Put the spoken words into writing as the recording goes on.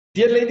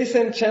Dear ladies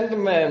and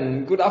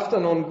gentlemen, good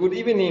afternoon, good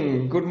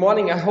evening, good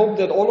morning. I hope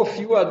that all of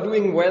you are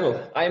doing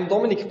well. I am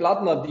Dominik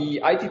Blattner,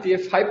 the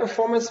ITTF High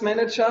Performance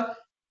Manager,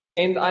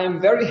 and I am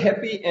very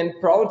happy and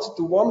proud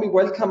to warmly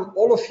welcome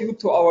all of you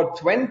to our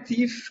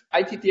 20th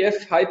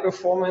ITTF High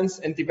Performance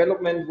and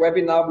Development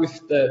webinar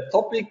with the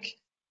topic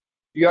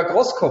Jörg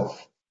Rosskopf.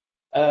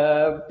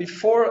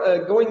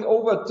 Before going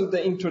over to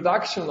the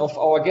introduction of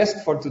our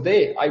guest for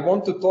today, I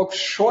want to talk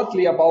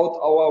shortly about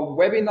our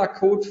webinar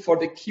code for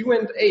the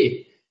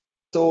Q&A.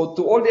 So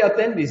to all the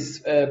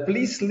attendees,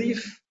 please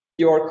leave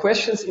your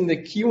questions in the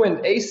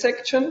Q&A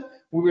section.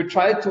 We will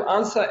try to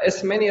answer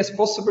as many as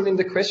possible in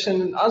the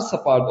question and answer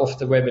part of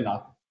the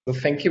webinar. So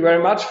thank you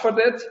very much for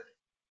that.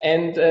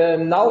 And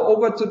now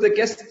over to the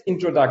guest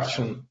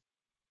introduction.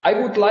 I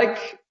would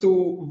like to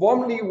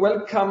warmly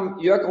welcome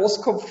Jörg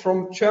Rosskopf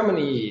from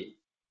Germany.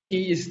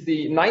 He is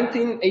the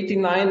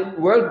 1989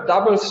 World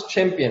Doubles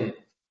Champion,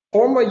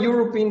 former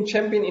European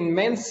champion in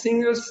men's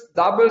singles,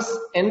 doubles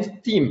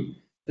and team,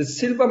 the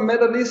silver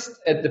medalist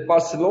at the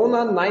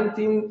Barcelona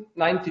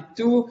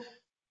 1992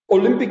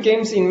 Olympic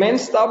Games in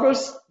men's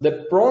doubles,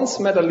 the bronze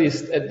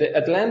medalist at the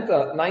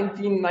Atlanta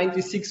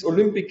 1996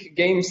 Olympic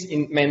Games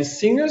in men's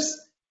singles.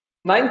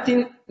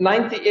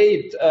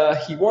 1998,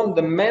 he won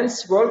the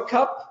Men's World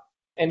Cup,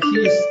 and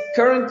he is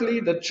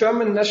currently the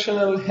German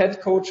national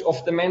head coach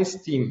of the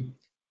men's team.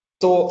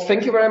 So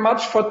thank you very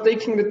much for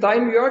taking the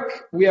time, Jörg.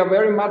 We are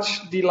very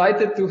much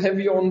delighted to have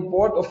you on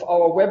board of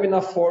our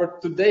webinar for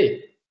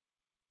today.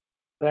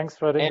 Thanks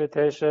for the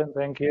invitation.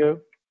 Thank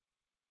you.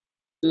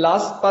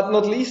 Last but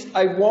not least,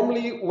 I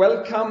warmly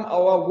welcome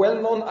our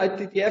well-known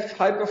ITTF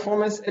High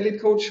Performance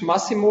Elite Coach,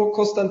 Massimo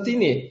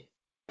Costantini.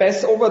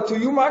 Pass over to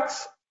you,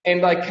 Max,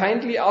 and I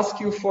kindly ask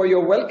you for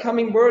your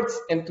welcoming words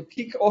and to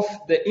kick off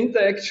the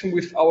interaction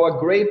with our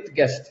great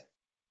guest.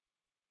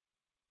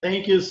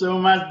 Thank you so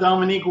much,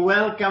 Dominic.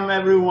 Welcome,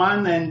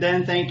 everyone. And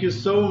then thank you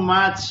so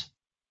much,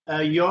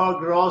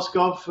 Jörg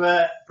Rosskopf,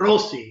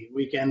 Rossi,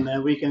 we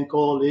can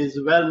call, is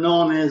well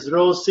known as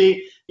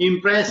Rossi.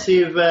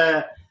 Impressive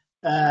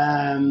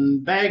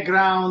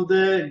background,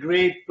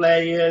 great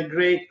player,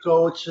 great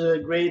coach,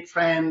 great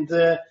friend.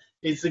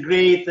 It's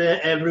great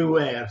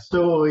everywhere.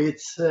 So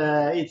it's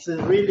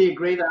a really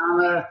great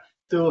honor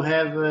to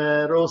have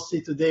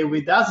Rossi today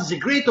with us. It's a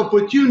great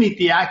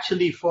opportunity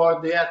actually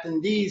for the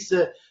attendees,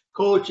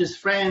 coaches,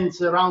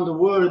 friends around the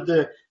world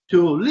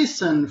to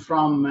listen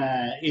from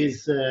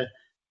his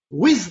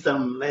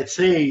wisdom, let's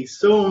say,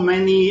 so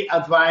many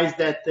advice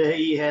that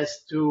he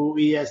has to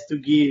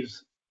give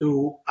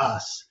to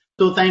us.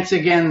 So thanks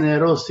again,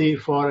 Rossi,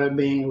 for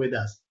being with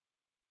us.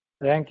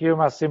 Thank you,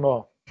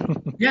 Massimo.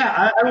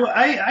 Yeah,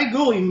 I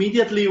go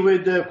immediately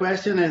with the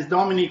question, as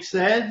Dominic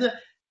said.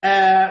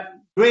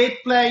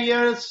 Great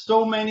players,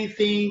 so many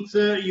things.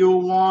 You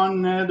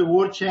won the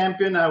world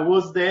champion. I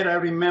was there. I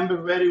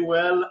remember very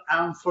well.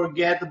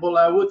 Unforgettable,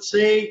 I would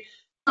say.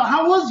 So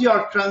how was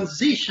your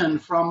transition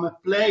from a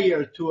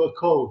player to a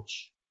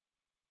coach?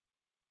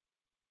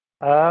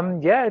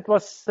 Yeah, it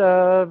was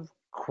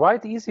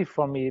quite easy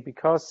for me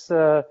because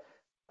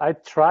I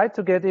tried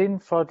to get in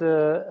for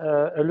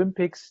the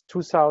Olympics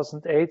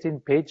 2008 in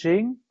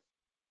Beijing,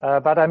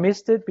 but I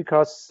missed it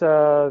because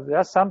there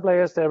are some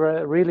players that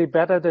were really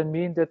better than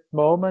me in that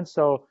moment.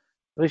 So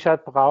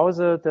Richard Brause,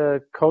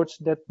 the coach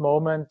in that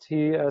moment,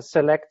 he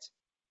select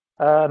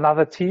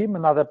another team,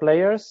 another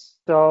players.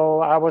 So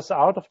I was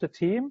out of the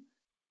team.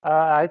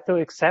 I had to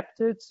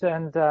accept it,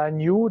 and I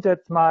knew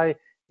that my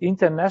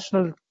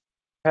international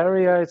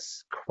career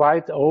is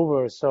quite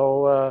over.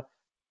 So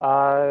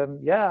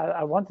yeah,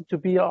 I wanted to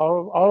be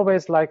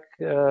always like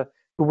to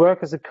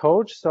work as a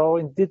coach. So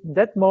in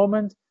that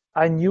moment,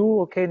 I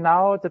knew, okay,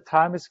 now the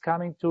time is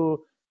coming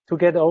to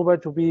get over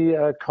to be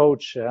a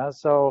coach. Yeah?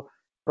 So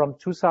from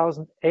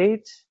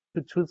 2008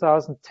 to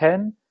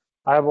 2010,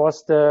 I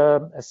was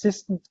the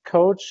assistant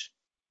coach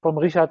from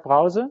Richard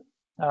Brause.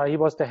 He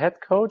was the head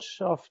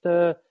coach of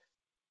the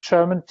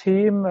German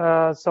team.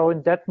 So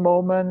in that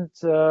moment,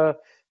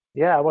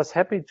 yeah, I was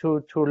happy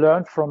to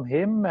learn from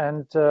him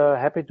and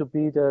happy to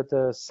be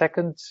the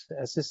second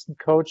assistant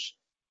coach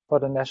for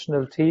the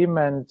national team.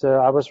 And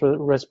I was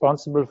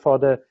responsible for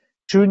the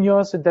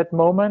juniors in that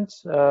moment.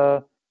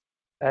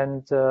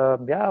 And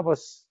yeah, I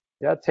was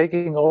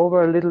taking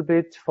over a little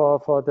bit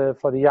for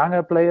the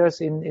younger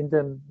players in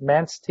the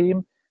men's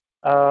team.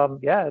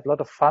 Yeah, a lot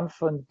of fun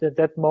from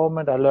that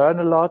moment. I learned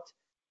a lot.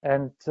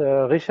 And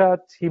Richard,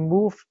 he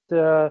moved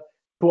to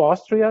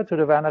Austria, to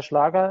the Werner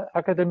Schlager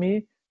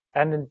Academy.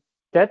 And in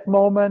that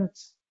moment,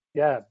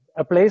 yeah,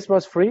 a place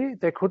was free.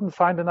 They couldn't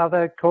find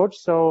another coach.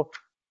 So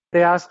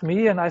they asked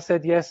me and I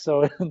said yes.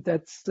 So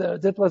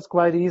that was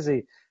quite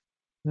easy.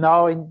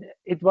 Now,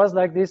 it was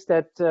like this,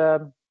 that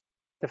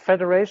the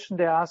federation,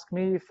 they asked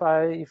me if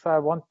I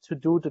want to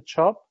do the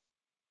job.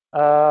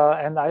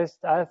 And I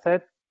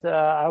said,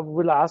 I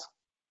will ask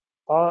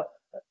all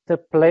the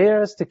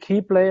players, the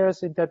key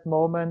players in that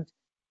moment,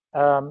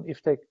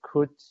 if they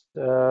could,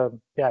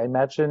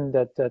 imagine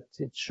that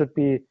it should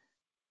be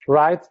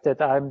right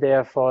that I'm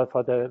there for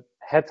the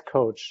head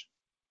coach.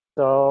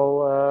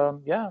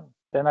 So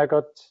then I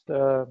got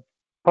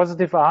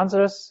positive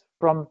answers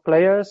from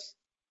players,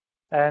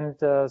 and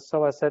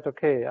so I said,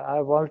 okay,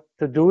 I want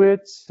to do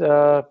it.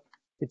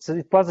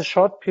 It was a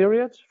short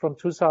period from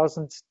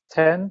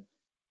 2010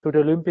 to the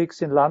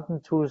Olympics in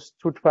London to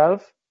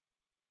 2012.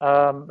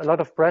 A lot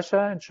of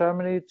pressure in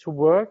Germany to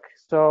work.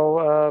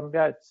 So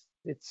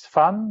it's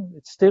fun.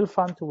 It's still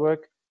fun to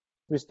work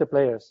with the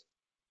players.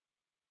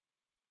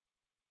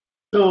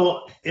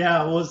 So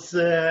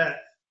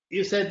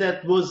you said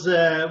that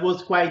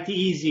was quite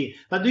easy.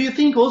 But do you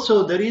think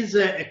also there is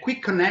a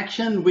quick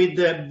connection with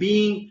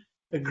being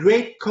a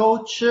great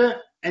coach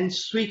and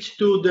switch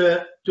to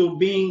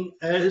being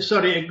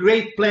a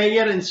great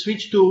player and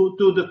switch to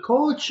the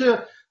coach?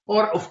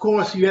 Or of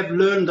course you have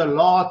learned a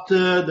lot.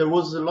 There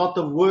was a lot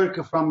of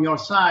work from your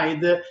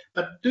side.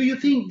 But do you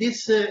think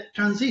this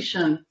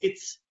transition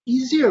it's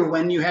easier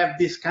when you have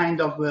this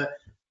kind of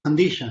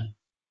condition?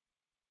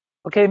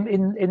 Okay,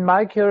 in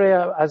my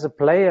career as a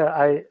player,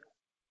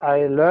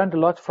 I learned a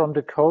lot from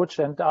the coach,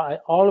 and I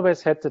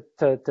always had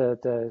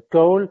the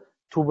goal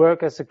to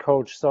work as a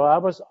coach. So I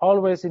was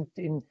always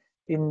in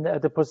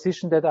the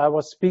position that I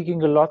was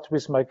speaking a lot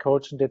with my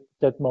coach in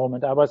that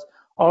moment. I was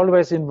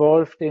always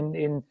involved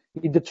in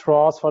the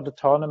draws for the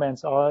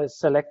tournaments or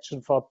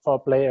selection for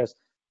players.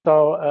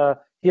 So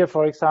here,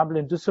 for example,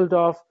 in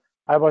Düsseldorf,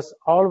 I was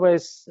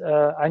always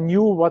I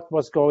knew what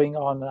was going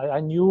on.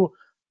 I knew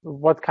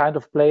what kind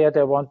of player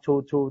they want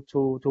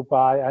to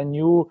buy. I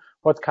knew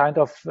what kind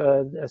of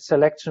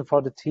selection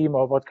for the team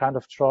or what kind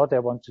of draw they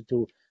want to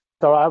do.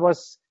 So I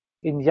was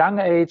in young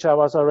age, I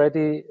was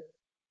already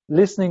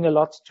listening a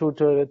lot to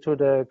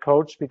the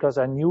coach because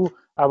I knew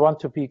I want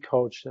to be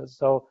coach.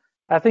 So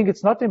I think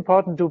it's not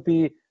important to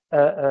be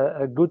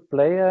a good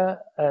player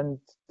and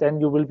then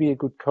you will be a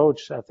good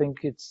coach. I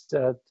think it's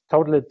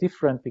totally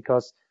different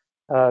because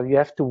you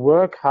have to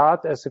work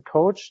hard as a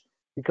coach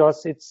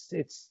because it's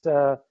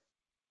a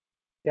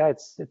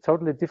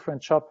totally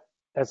different job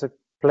as a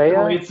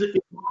player.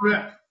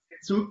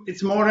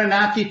 It's more an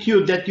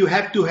attitude that you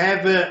have to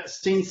have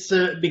since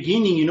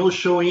beginning,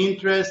 show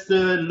interest,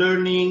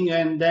 learning,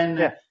 and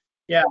then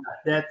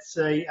that's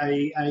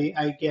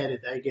I get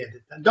it.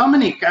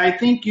 Dominic, I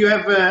think you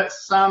have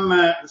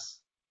some.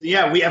 We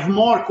have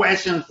more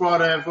questions for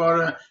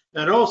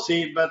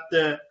Rossi, but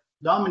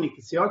Dominic,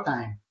 it's your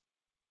time.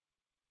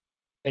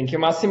 Thank you,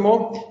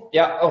 Massimo.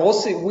 Yeah,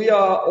 Rossi, we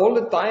are all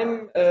the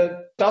time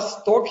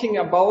just talking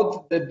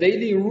about the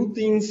daily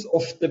routines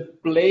of the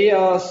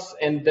players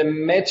and the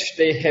match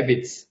day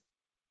habits.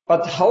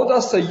 But how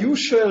does a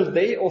usual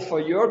day of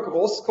a Jörg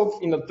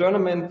Rosskopf in a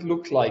tournament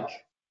look like?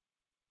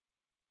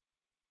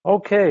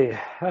 Okay,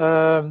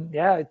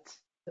 it's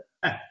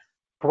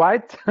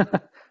quite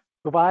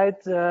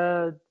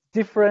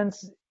different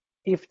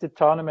if the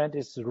tournament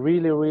is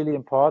really, really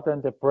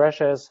important. The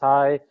pressure is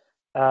high.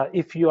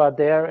 If you are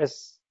there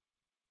as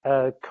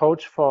a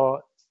coach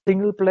for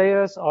single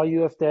players or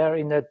you are there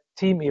in a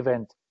team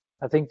event,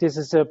 I think this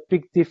is a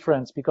big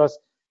difference because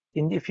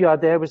if you are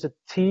there with a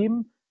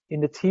team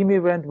in the team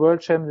event,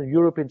 World Champion,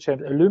 European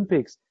Champion,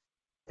 Olympics,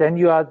 then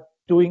you are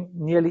doing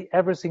nearly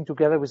everything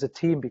together with a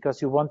team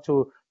because you want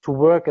to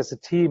work as a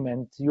team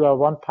and you are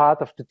one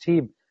part of the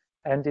team.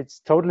 And it's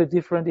totally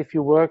different if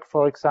you work,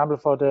 for example,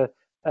 for the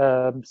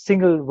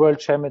single World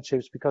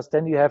Championships because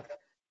then you have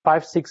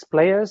 5-6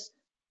 players,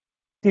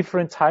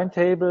 different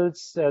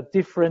timetables,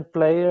 different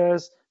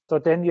players. So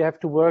then you have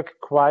to work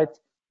quite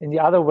in the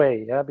other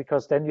way,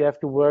 because then you have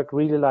to work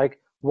really like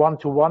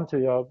one-to-one to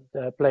your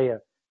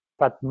player.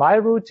 But my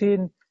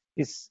routine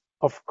is,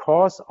 of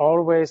course,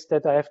 always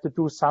that I have to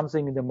do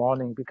something in the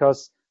morning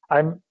because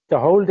I'm the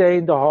whole day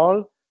in the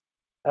hall.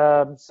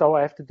 So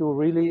I have to do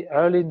really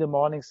early in the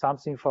morning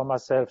something for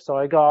myself. So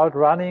I go out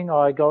running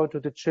or I go to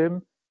the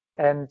gym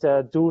and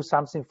do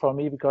something for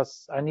me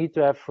because I need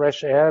to have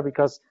fresh air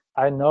because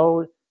I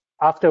know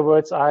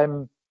afterwards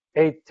I'm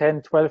 8,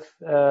 10,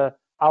 12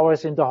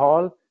 hours in the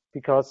hall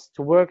because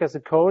to work as a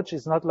coach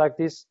is not like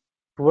this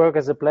to work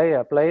as a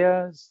player.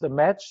 Players, the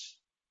match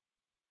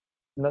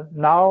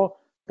now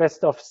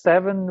best of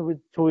 7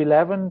 to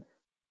 11.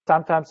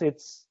 Sometimes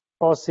it's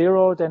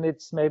 4-0, then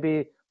it's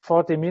maybe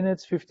 40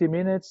 minutes, 50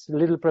 minutes,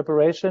 little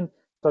preparation.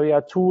 So you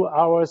are 2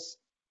 hours.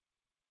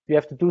 You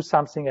have to do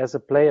something as a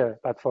player.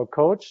 But for a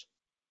coach,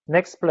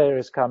 next player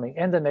is coming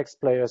and the next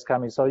player is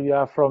coming. So you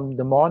are from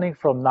the morning,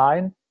 from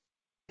 9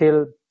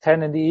 till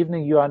 10 in the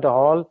evening, you are in the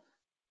hall.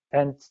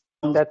 And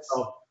that's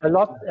a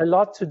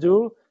lot to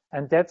do.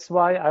 And that's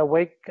why I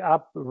wake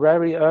up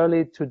very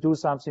early to do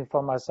something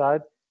for my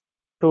side,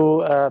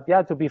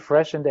 to be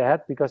fresh in the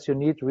head, because you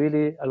need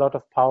really a lot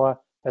of power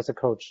as a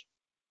coach.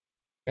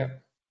 Yeah.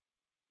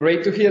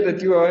 Great to hear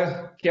that you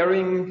are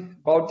caring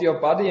about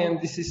your body,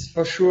 and this is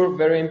for sure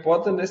very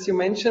important, as you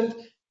mentioned.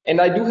 And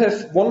I do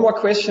have one more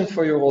question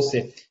for you,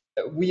 Rossi.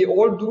 We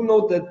all do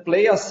know that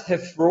players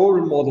have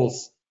role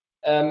models.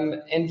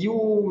 And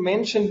you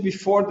mentioned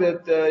before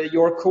that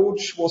your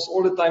coach was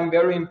all the time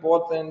very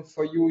important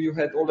for you. You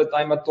had all the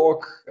time a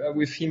talk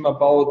with him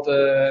about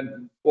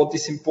what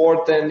is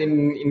important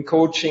in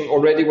coaching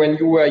already when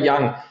you were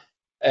young.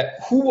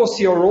 Who was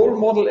your role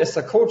model as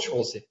a coach,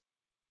 Rosi?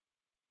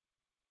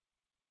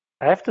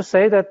 I have to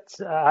say that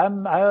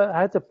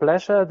I had the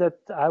pleasure that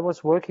I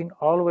was working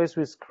always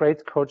with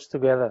great coaches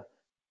together.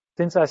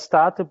 Since I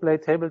started to play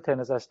table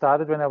tennis, I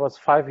started when I was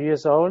 5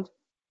 years old.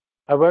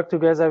 I worked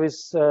together with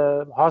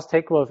Horst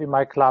Heckwolf in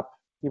my club.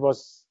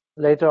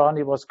 Later on,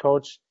 he was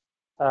coach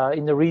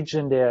in the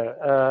region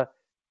there.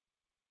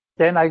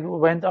 Then I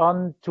went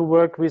on to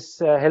work with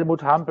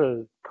Helmut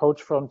Hampel,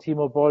 coach from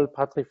Timo Boll,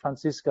 Patrick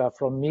Franziska,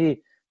 from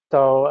me.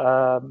 So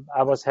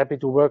I was happy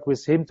to work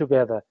with him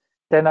together.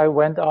 Then I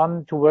went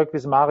on to work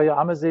with Mario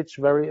Amesic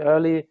very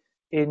early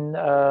in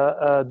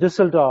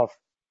Düsseldorf,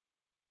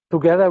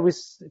 together with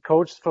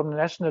coaches from the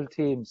national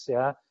teams.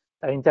 Yeah,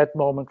 in that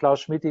moment,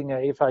 Klaus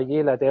Schmittinger, Eva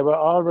Jela, they were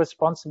all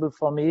responsible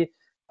for me.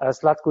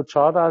 Zlatko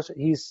Čordaš,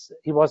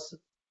 he was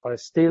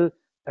still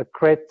a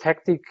great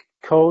tactic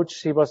coach.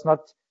 He was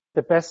not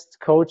the best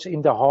coach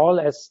in the hall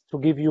as to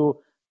give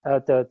you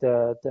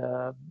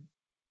the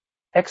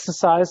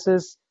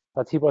exercises,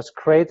 but he was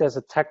great as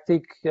a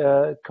tactic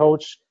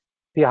coach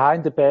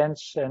behind the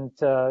bench, and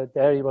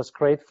there he was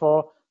great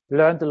for.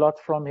 Learned a lot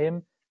from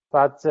him,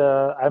 but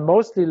I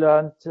mostly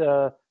learned,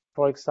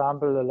 for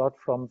example, a lot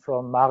from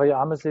Mario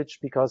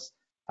Amesic, because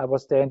I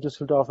was there in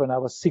Düsseldorf when I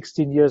was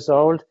 16 years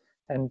old,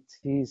 and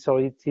he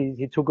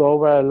took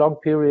over a long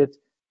period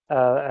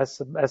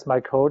as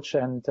my coach,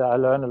 and I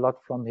learned a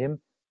lot from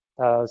him.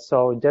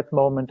 So in that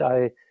moment,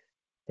 I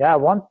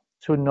want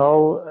to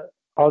know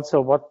also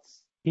what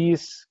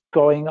he's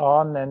going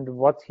on and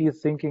what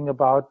he's thinking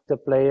about the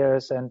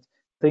players and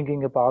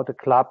thinking about the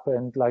club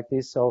and like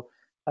this. So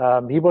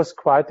he was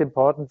quite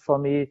important for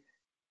me.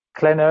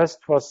 Glenn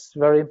Erst was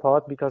very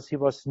important because he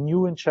was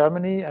new in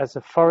Germany as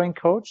a foreign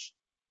coach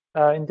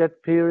in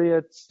that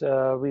period.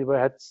 We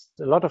had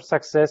a lot of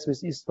success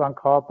with Istvan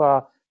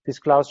Korpa,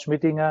 with Klaus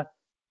Schmittinger,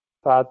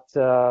 but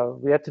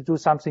we had to do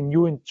something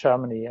new in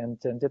Germany. And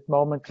in that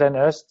moment, Glenn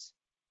Erst,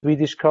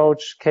 Swedish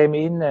coach, came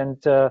in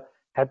and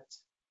had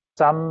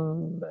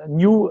some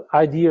new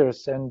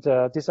ideas. And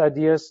these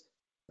ideas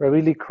were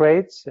really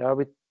great.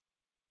 We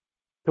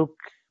took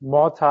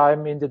more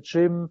time in the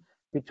gym.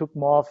 We took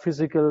more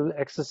physical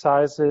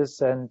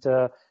exercises, and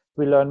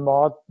we learned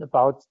more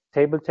about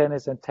table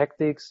tennis and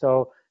tactics.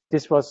 So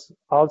this was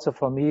also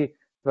for me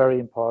very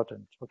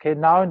important. Okay,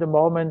 now in the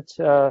moment,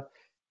 I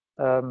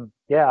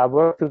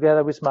work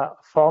together with my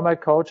former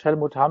coach,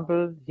 Helmut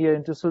Hampel, here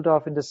in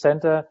Düsseldorf in the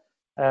center.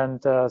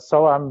 And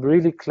so I'm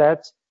really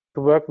glad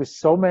to work with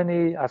so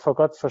many. I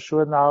forgot for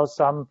sure now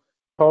some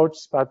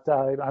coaches, but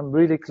I'm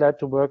really glad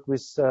to work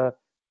with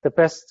the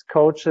best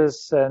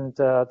coaches. And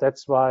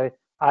that's why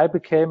I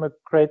became a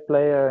great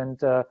player. And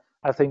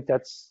I think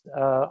that's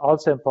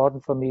also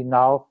important for me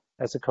now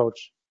as a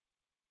coach.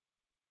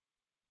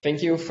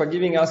 Thank you for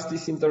giving us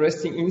these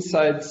interesting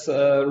insights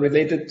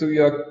related to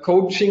your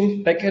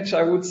coaching package,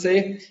 I would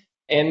say.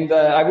 And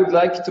I would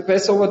like to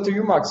pass over to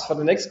you, Max, for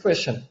the next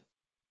question.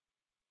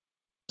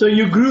 So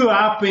you grew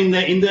up in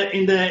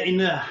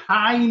a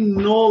high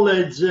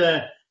knowledge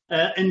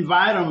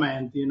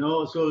environment, you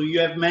know. So you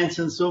have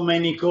mentioned so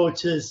many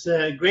coaches,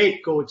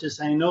 great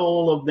coaches. I know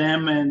all of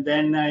them, and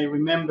then I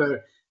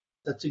remember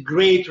such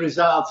great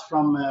results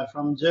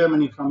from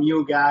Germany, from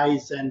you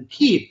guys, and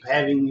keep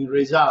having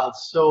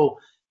results. So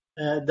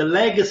the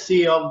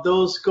legacy of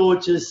those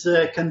coaches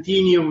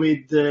continue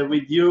with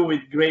you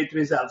with great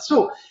results.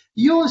 So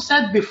you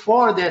said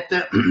before that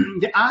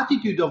the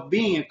attitude of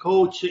being a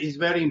coach is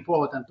very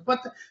important.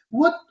 But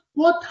what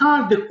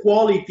are the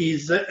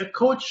qualities a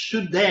coach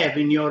should have,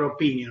 in your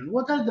opinion?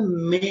 What are the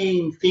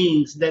main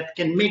things that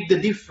can make the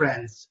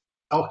difference?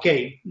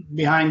 Okay,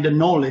 behind the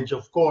knowledge,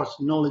 of course,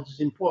 knowledge is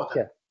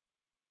important. Yeah.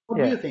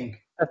 What do you think?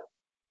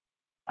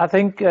 I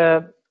think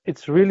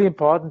it's really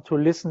important to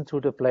listen to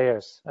the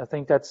players. I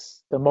think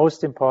that's the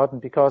most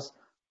important, because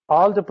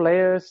all the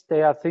players,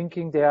 they are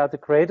thinking they are the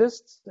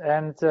greatest,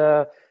 and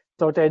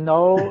so they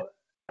know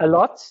a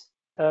lot.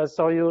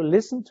 So you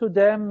listen to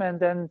them, and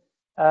then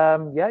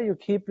you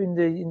keep in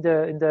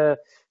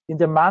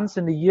the months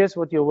and the years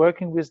what you're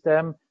working with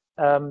them.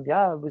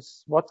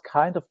 With what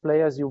kind of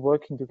players you're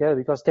working together,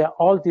 because they're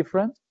all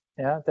different.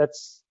 Yeah,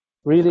 that's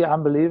really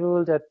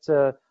unbelievable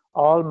that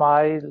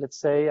let's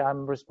say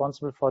I'm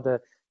responsible for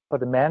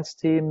the men's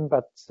team,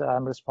 but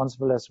I'm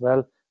responsible as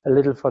well a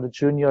little for the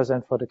juniors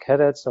and for the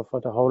cadets, or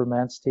for the whole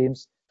men's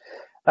teams.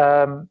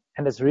 And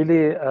it's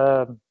really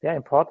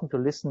important to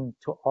listen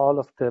to all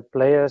of the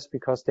players,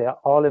 because they are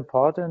all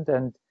important,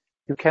 and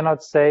you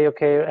cannot say,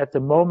 okay, at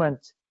the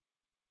moment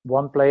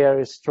one player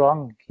is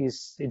strong,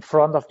 he's in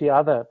front of the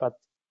other, but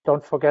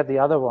don't forget the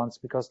other ones,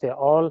 because they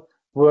all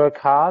work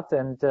hard,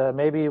 and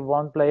maybe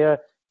one player,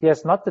 he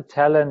has not the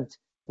talent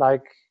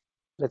like,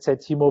 let's say,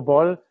 Timo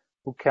Boll,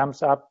 who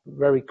comes up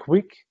very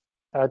quick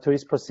to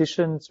his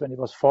positions. When he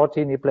was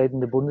 14, he played in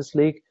the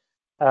Bundesliga.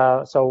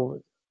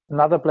 So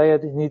another player,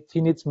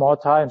 he needs more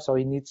time, so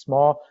he needs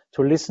more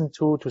to listen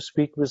to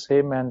speak with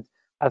him. And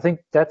I think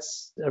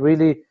that's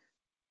really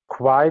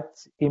quite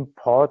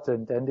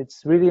important. And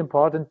it's really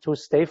important to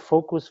stay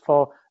focused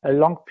for a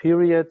long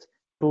period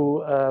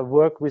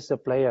work with the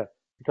player,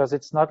 because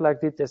it's not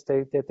like this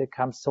that they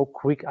come so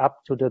quick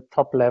up to the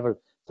top level.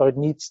 So it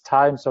needs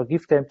time. So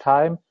give them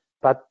time,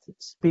 but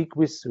speak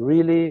with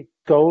really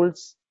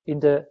goals in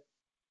the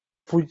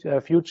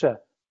future.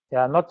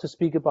 Yeah, not to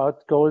speak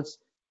about goals,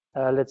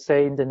 let's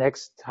say in the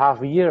next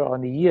half year or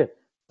in a year.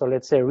 So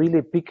let's say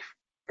really big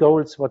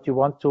goals, what you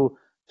want to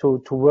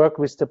work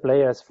with the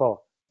players for,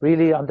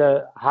 really on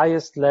the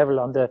highest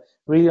level,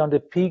 really on the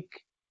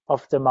peak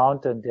of the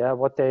mountain. Yeah,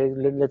 what they,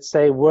 let's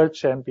say, world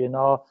champion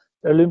or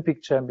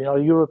Olympic champion or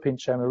European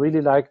champion,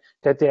 really like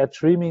that they are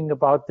dreaming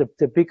about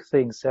the big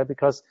things. Yeah,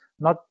 because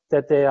not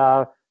that they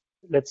are,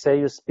 let's say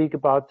you speak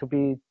about to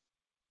be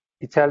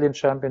Italian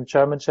champion,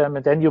 German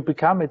champion, then you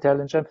become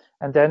Italian champion,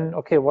 and then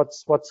okay,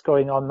 what's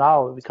going on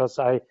now? Because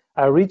I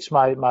reach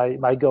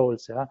my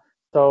goals. Yeah,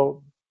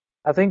 so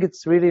I think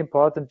it's really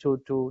important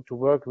to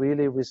work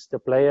really with the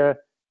player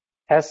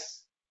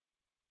as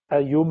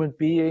a human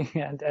being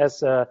and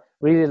as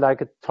really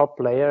like a top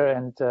player.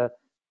 And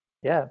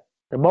yeah,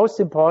 the most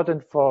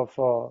important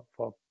for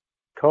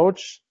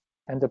coach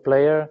and the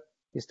player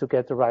is to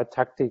get the right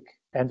tactic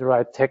and the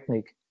right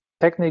technique.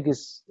 Technique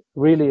is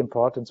really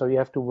important, so you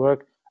have to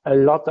work a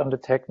lot on the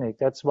technique.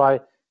 That's why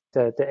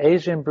the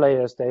Asian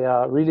players, they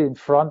are really in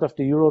front of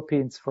the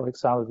Europeans, for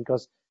example,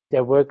 because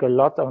they work a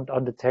lot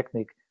on the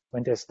technique.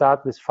 When they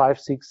start with 5,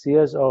 6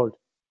 years old,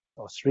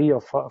 or 3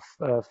 or 4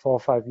 or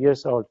 5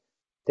 years old,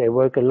 they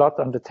work a lot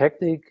on the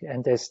technique,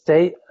 and they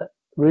stay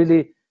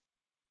really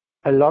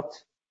a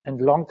lot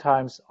and long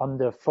times on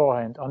the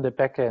forehand, on the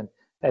backhand,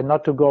 and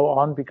not to go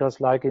on, because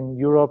like in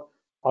Europe,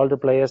 all the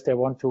players, they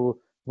want to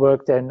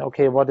work then,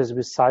 okay, what is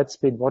with side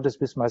spin? What is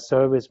with my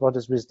service? What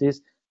is with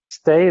this?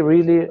 Stay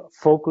really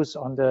focused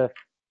on the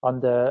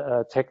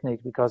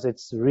technique, because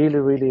it's really,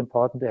 really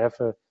important to have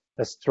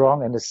a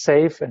strong and a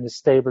safe and a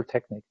stable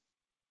technique.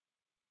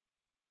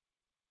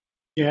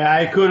 Yeah,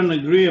 I couldn't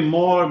agree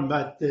more,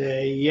 but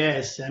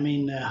yes, I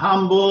mean,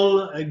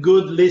 humble, a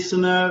good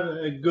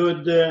listener, a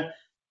good,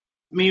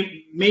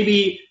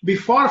 maybe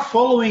before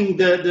following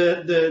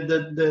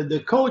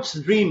the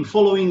coach's dream,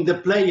 following the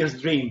player's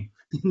dream,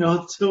 you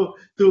know,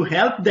 to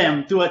help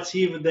them to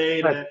achieve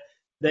their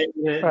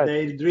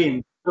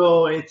dream.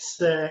 So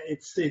it's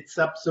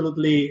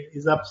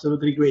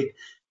absolutely great.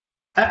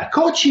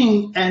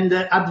 Coaching and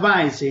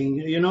advising,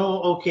 you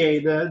know, okay,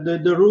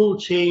 the rule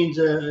changed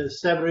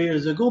several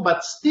years ago,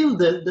 but still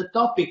the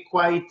topic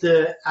quite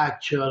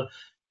actual.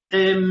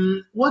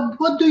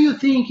 What do you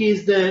think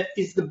is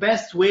the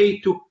best way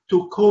to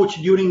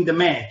coach during the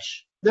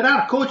match? There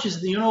are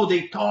coaches, you know,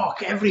 they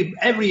talk every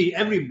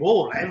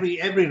ball,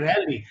 every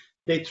rally.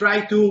 They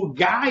try to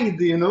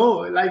guide, you know,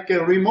 like a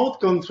remote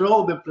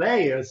control the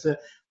players.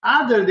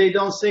 Other, they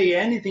don't say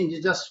anything. They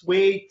just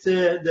wait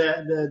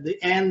the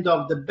end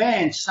of the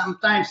bench.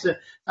 Sometimes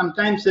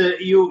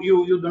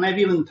you don't have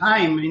even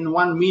time in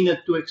 1 minute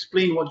to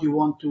explain what you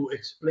want to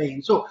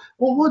explain. So,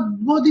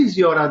 what is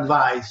your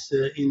advice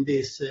in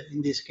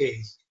this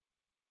case?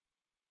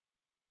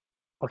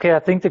 Okay, I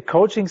think the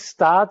coaching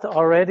start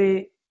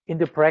already in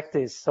the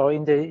practice. So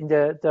in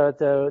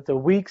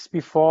the weeks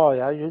before,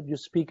 yeah, you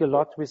speak a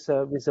lot with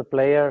a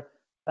player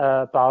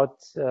about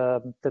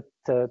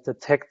the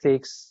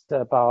tactics,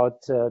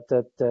 about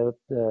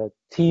the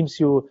teams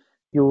you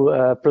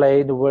play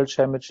in the World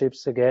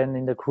Championships, again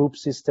in the group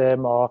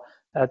system, or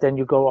then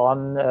you go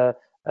on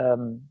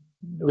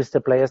with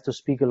the players to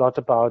speak a lot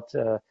about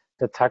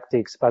the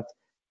tactics. But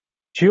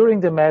during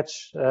the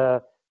match,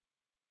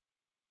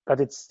 but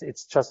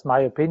it's just my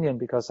opinion,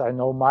 because I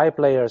know my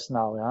players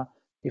now. Yeah,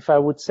 if I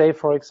would say,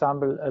 for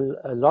example,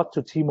 a lot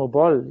to Timo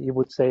Boll, he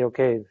would say,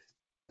 okay,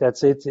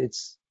 that's it.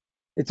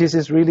 This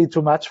is really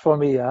too much for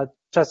me.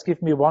 Just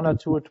give me 1 or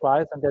 2 or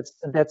twice, and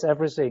that's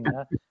everything.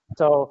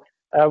 So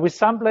with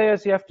some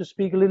players you have to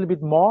speak a little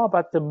bit more,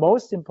 but the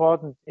most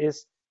important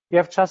is you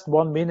have just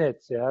 1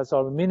 minute. Yeah,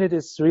 so a minute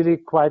is really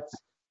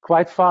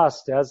quite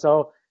fast. Yeah,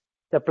 so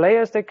the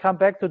players, they come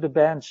back to the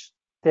bench.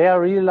 They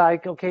are really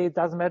like, okay, it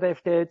doesn't matter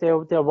if they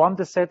won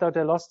the set or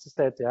they lost the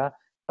set. Yeah,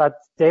 but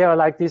they are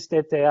like this,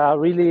 that they are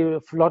really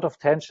a lot of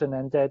tension,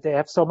 and they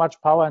have so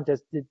much power in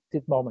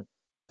this moment.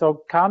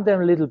 So calm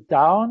them a little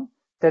down,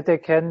 that they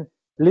can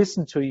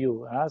listen to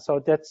you. So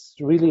that's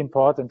really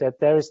important, that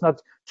there is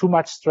not too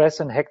much stress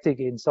and hectic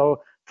in.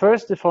 So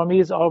first for me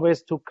is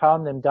always to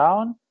calm them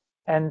down,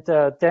 and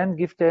then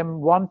give them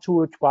 1, 2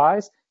 or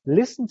twice,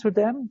 listen to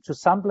them. To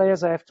some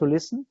players I have to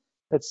listen.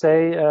 Let's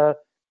say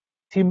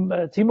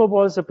Timo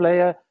Boll is a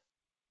player,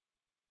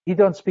 he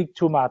don't speak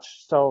too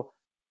much. So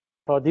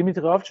for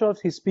Dimitri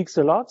Ovtcharov, he speaks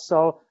a lot,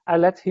 so I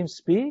let him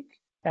speak,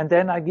 and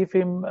then I give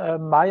him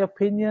my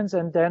opinions,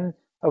 and then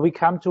we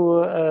come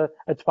to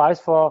advice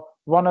for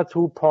 1 or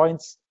 2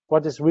 points,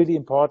 what is really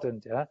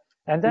important. Yeah,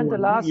 and then the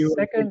last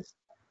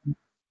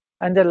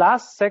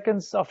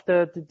seconds of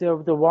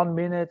the 1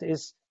 minute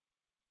is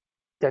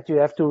that you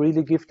have to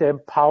really give them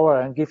power,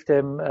 and give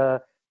them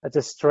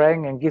the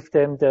strength, and give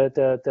them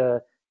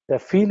the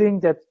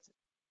feeling that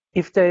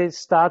if they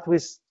start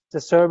with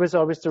the service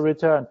or with the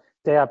return,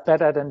 they are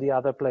better than the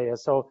other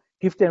players. So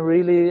give them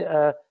really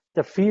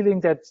the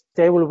feeling that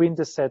they will win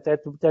the set,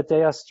 that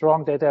they are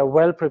strong, that they are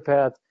well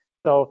prepared.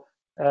 So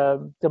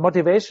the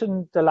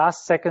motivation, the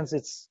last seconds,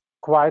 it's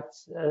quite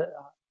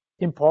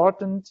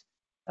important.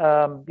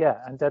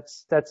 And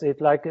that's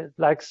it.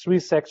 Like 3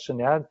 sections.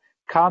 Yeah,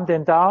 calm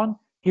them down,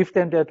 give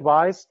them the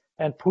advice,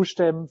 and push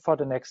them for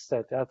the next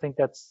set. I think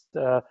that's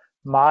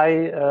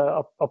my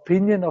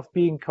opinion of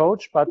being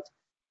coach. But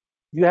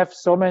you have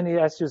so many,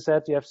 as you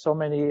said, you have so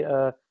many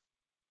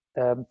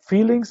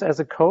feelings as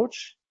a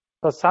coach.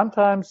 So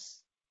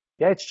sometimes,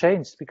 it's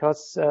changed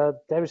because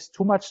there is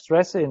too much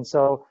stress in.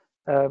 So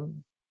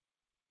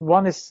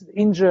one is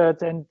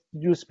injured and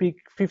you speak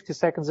 50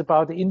 seconds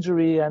about the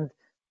injury. And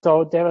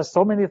so there are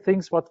so many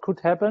things what could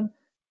happen.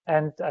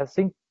 And I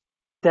think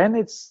then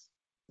it's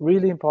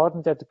really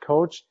important that the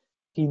coach,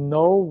 he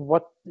know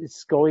what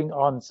is going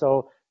on.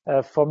 So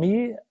for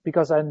me,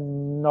 because I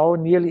know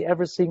nearly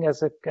everything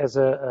as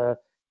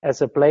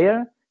a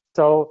player,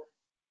 so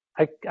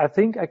I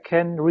think I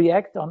can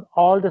react on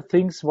all the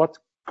things what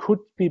could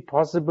be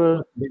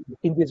possible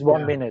in this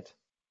 1 minute.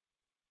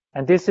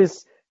 And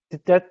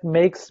that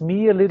makes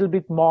me a little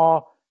bit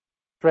more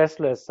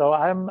stressless. So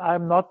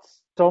I'm not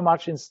so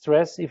much in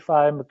stress if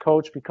I'm a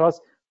coach, because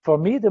for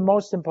me, the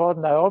most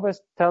important, I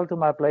always tell to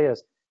my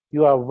players,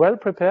 you are well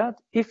prepared.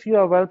 If you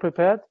are well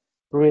prepared,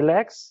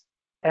 relax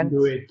and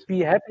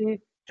be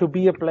happy to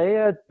be a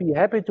player, be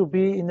happy to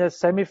be in a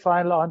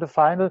semifinal or in the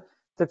final.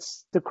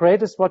 That's the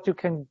greatest what you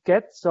can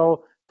get.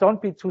 So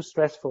don't be too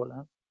stressful.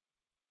 Huh?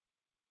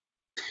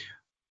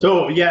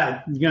 So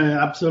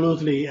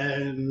absolutely.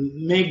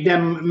 Make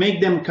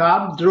them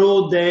calm,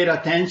 draw their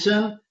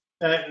attention,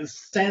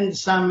 send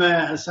some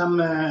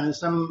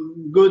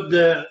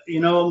good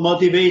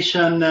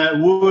motivation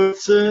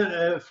words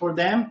for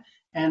them,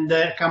 and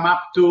come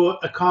up to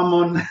a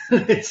common,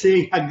 let's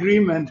say,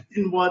 agreement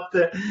in what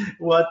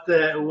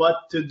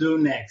to do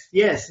next.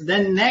 Yes.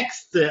 Then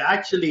next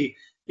actually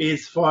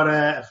is for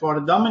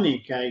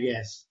Dominic, I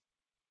guess.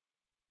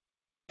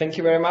 Thank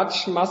you very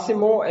much,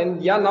 Massimo. And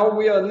now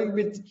we are a little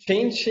bit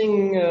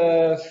changing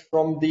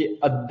from the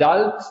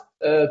adult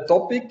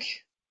topic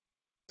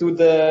to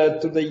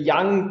the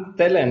young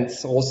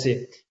talents,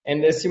 Rossi.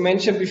 And as you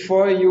mentioned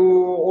before,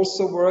 you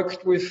also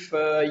worked with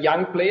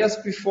young players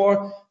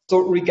before. So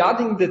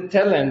regarding the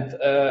talent,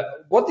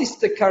 what is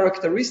the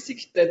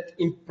characteristic that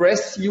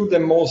impress you the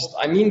most?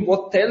 I mean,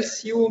 what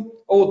tells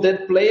you,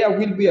 that player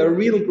will be a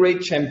real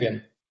great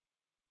champion?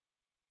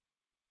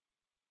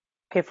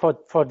 Okay,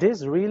 for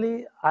this,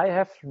 really, I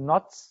have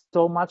not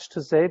so much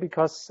to say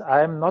because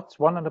I'm not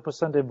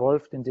 100%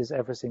 involved in this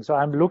everything. So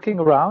I'm looking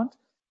around,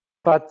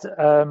 but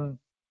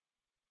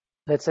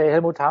let's say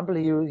Helmut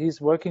Hampel,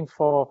 he's working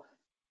for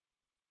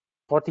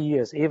 40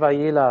 years. Eva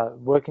Jela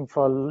working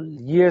for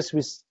years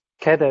with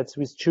cadets,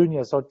 with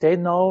juniors. So they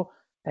know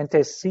and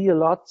they see a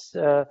lot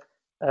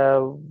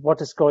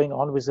what is going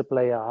on with the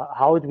player,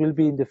 how it will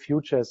be in the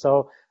future.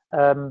 So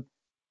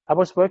I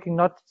was working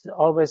not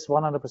always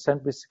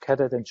 100% with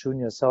cadet and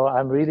junior, so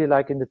I'm really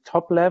like in the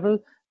top level.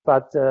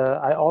 But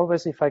I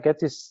always, if I get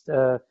this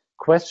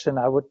question,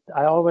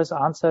 I always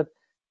answered,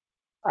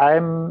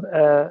 I'm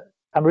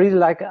really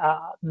like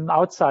an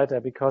outsider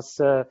because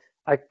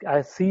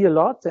I see a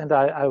lot and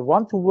I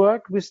want to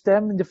work with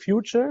them in the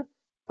future.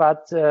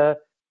 But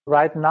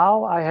right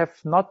now I have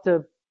not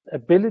the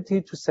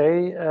ability to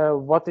say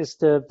what is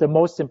the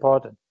most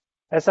important.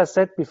 As I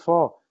said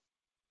before,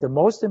 the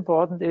most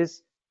important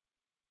is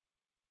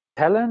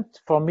talent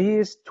for me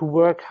is to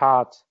work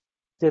hard.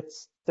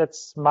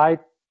 That's my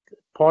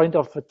point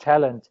of a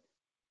talent.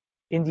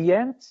 In the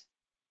end,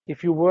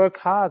 if you work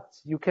hard,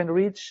 you can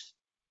reach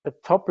a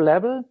top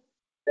level.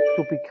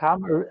 To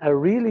become a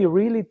really,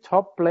 really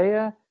top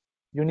player,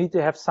 you need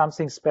to have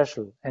something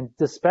special. And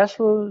the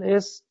special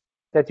is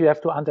that you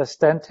have to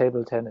understand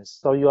table tennis.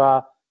 So you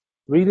are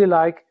really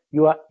like,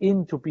 you are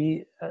in to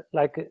be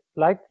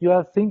like you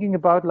are thinking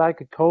about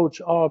like a coach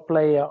or a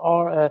player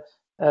or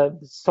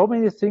so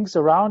many things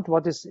around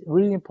what is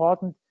really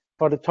important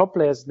for the top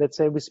players. Let's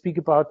say we speak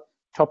about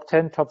top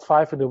 10, top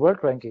 5 in the world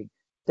ranking.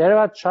 There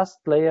are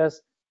just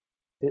players,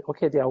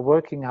 okay, they are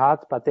working hard,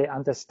 but they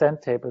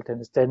understand table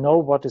tennis. They know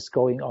what is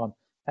going on.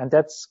 And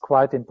that's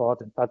quite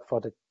important. But for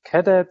the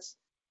cadets,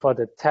 for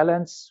the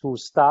talents who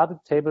started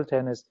table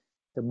tennis,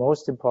 the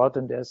most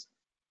important is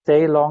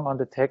stay long on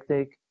the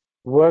technique,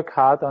 work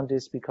hard on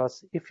this,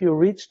 because if you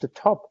reach the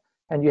top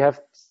and you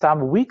have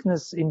some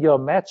weakness in your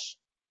match,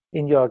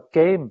 in your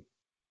game,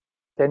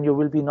 then you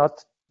will be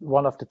not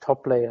one of the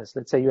top players.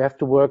 Let's say you have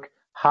to work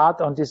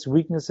hard on these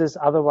weaknesses.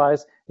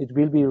 Otherwise, it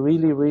will be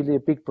really, really a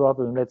big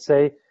problem. Let's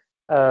say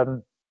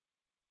some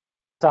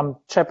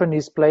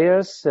Japanese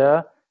players,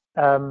 they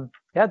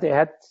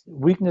had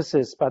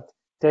weaknesses, but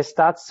they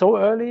start so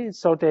early.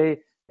 So they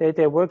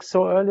work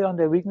so early on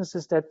their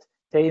weaknesses that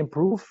they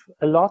improve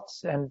a lot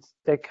and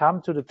they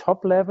come to the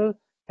top level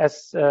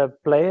as a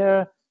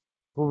player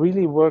who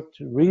really worked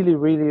really,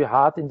 really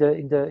hard in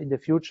the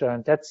future,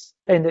 and that's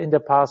in the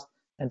past,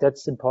 and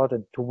that's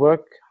important to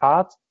work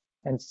hard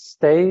and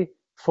stay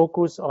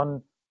focused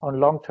on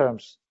long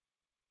terms.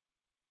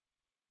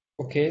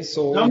 Okay,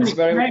 so Dominic, it's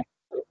very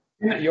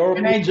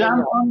can I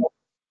jump on?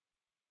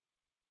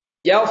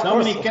 Yeah, of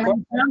Dominic, course. can I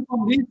jump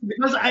on this?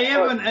 Because I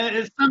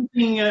have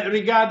something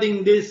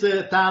regarding this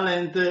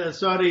talent.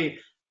 Sorry,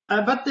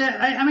 but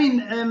I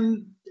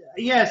mean,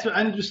 yes, I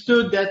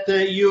understood that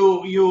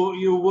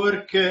you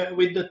work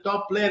with the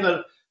top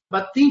level.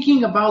 But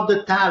thinking about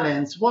the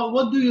talents,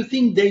 what do you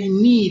think they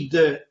need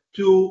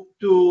to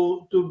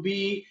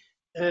be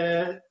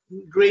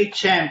great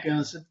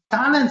champions?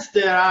 Talents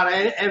there are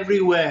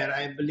everywhere,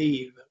 I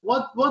believe.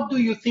 What do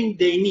you think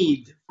they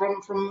need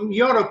from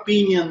your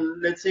opinion?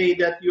 Let's say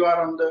that you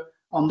are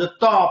on the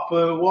top,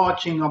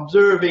 watching,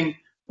 observing.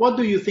 What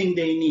do you think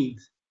they need?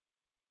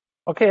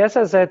 Okay, as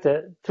I said,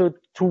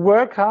 to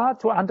work hard,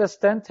 to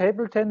understand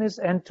table tennis,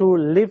 and to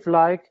live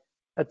like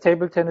a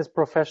table tennis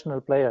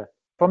professional player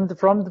from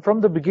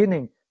the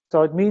beginning.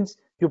 So it means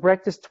you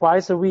practice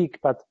twice a week,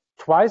 but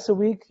twice a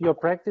week your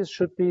practice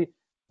should be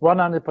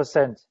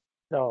 100%.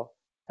 So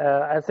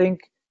I think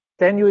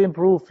then you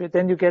improve,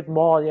 then you get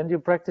more, and you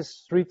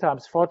practice 3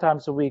 times, 4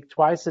 times a week,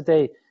 twice a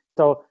day.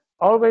 So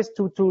always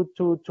to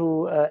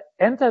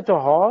enter the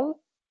hall.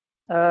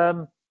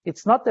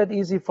 It's not that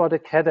easy for the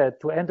cadet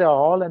to enter a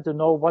hall and to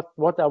know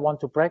what I want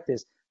to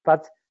practice,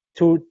 but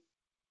to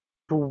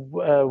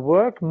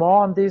work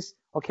more on this.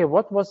 Okay,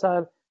 what was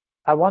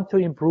I want to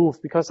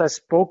improve because I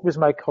spoke with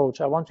my coach.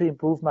 I want to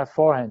improve my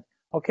forehand.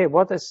 Okay,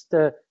 what is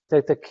the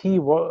key?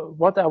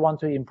 What I want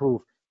to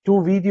improve?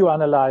 Do video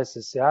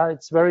analysis. Yeah,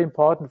 it's very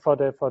important for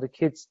the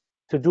kids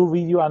to do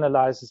video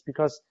analysis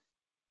because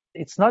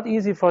it's not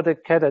easy for the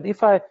cadet.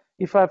 If I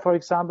for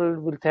example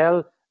will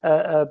tell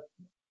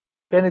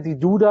Benedikt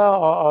Duda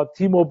or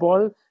Timo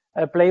Boll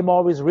play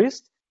more with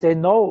wrist, they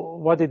know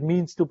what it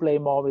means to play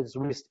more with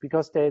wrist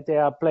because they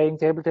are playing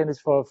table tennis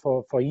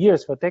for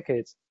years, for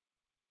decades.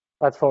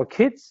 But for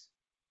kids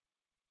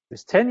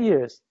with 10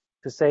 years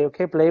to say,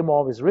 okay, play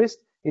more with wrist,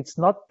 it's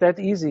not that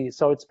easy.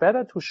 So it's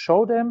better to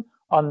show them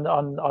on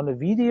a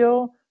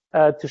video,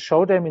 to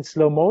show them in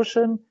slow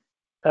motion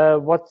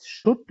what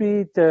should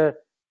be there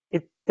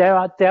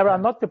are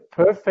not the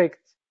perfect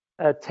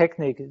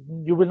technique.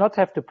 You will not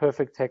have the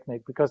perfect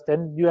technique because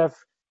then you have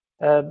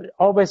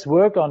always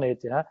work on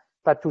it. Yeah,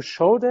 but to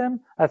show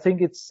them, I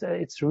think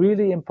it's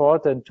really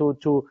important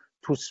to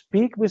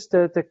speak with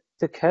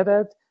the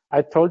cadet.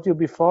 I told you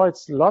before,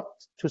 it's a lot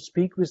to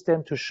speak with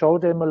them, to show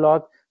them a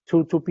lot,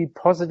 to be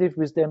positive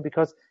with them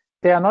because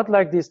they are not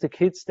like this. The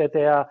kids that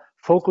they are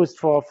focused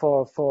for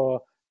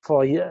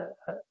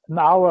an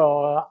hour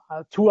or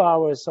 2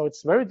 hours, so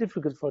it's very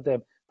difficult for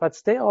them. But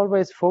stay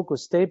always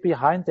focused, stay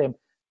behind them.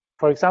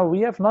 For example,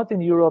 we have not in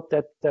Europe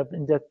that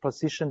in that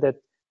position that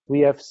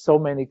we have so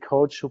many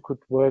coaches who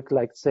could work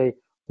like say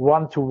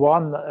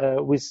one-to-one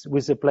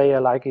with a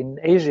player like in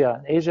Asia.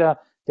 In Asia,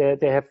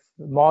 they have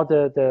more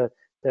the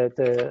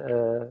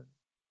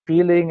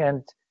feeling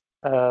and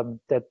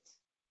that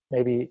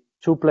maybe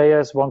 2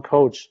 players, 1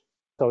 coach.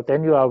 So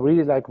then you are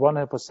really like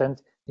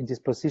 100% in this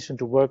position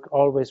to work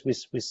always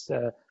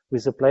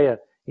with a player.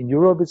 In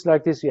Europe, it's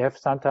like this. You have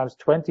sometimes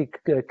 20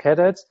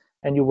 cadets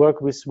and you work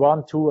with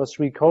 1, 2, or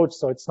 3 coaches.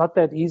 So it's not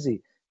that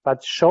easy.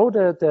 But show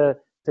the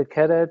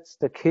cadets,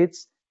 the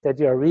kids that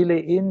you are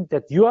really in,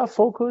 that you are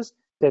focused,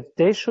 that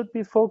they should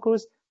be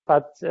focused,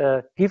 but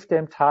give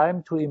them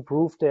time to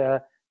improve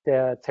their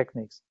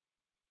techniques.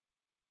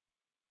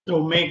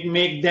 So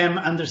make them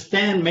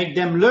understand, make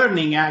them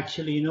learning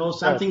actually,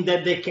 something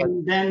that they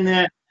can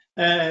then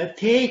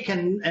take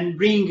and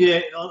bring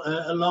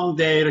along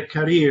their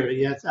career.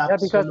 Yes,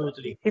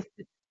 absolutely. Yeah,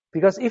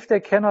 because if they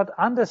cannot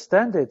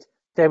understand it,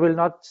 they will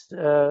not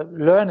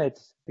learn it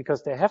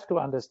because they have to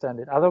understand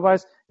it.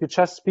 Otherwise, you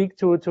just speak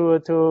to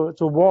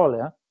wall.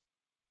 Yeah.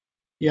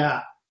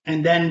 Yeah,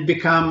 and then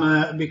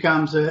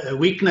becomes a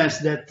weakness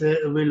that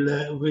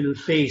will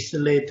face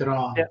later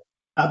on. Yeah.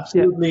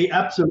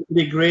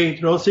 Absolutely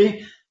great,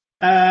 Rossi.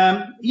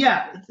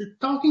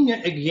 Talking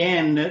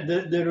again,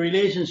 the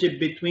relationship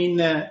between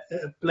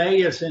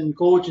players and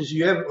coaches,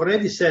 you have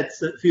already said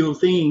a few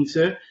things,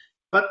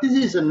 but this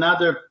is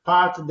another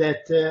part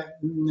that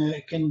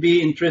can be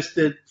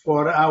interested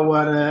for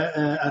our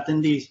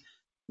attendees.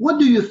 What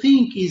do you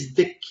think is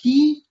the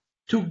key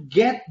to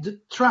get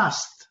the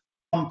trust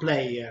from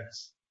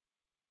players?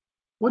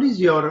 What is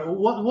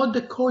what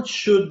the coach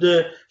should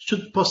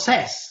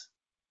possess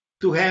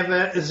to have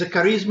as a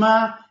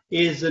charisma,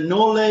 is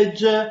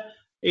knowledge,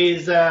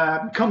 is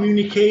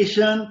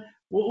communication?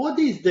 What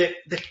is the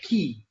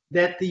key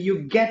that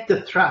you get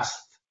the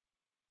trust?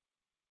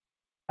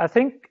 I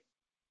think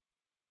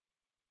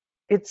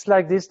it's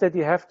like this, that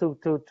you have to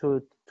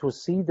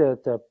see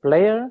the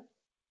player,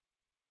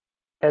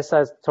 as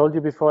I told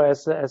you before,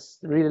 as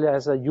really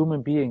as a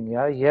human being.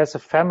 Yeah, he has a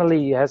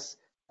family, he has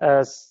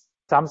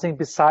something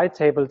beside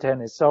table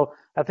tennis. So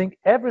I think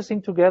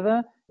everything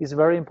together is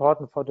very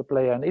important for the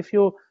player. And if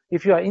you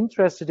are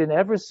interested in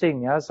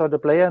everything, yeah, so the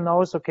player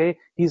knows, okay,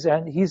 he's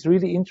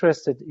really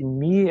interested in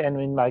me and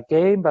in my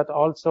game, but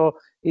also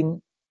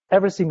in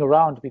everything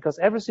around, because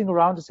everything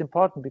around is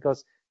important,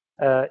 because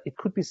it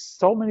could be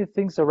so many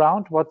things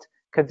around what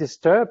can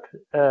disturb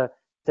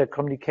the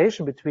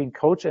communication between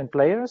coach and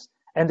players,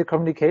 and the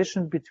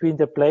communication between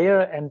the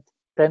player and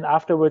then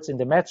afterwards in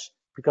the match,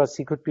 because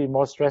he could be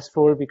more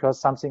stressful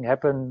because something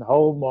happened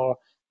home, or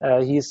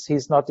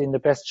he's not in the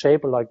best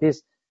shape or like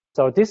this.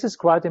 So this is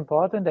quite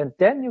important. And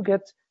then you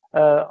get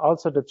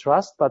also the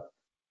trust, but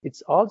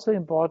it's also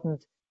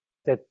important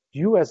that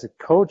you as a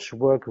coach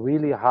work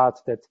really hard,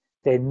 that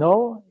they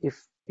know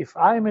if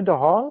I am in the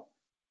hall,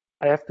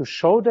 I have to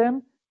show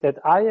them that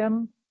I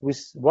am with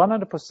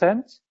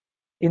 100%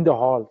 in the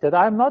hall, that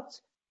I'm not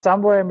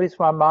somewhere with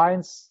my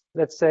mind,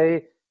 let's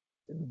say,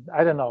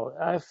 I don't know,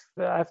 I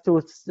have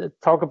to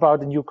talk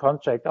about a new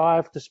contract, or I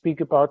have to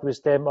speak about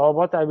with them, or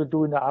what I will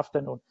do in the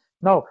afternoon.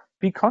 No,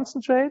 be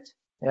concentrate.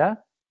 Yeah.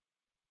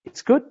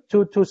 It's good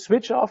to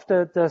switch off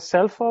the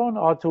cell phone,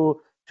 or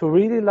to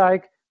really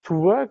like to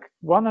work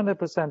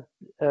 100%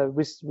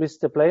 with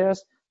the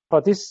players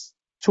for this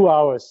 2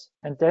 hours.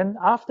 And then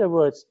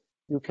afterwards,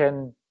 you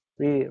can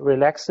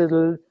relax a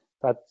little.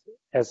 But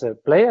as a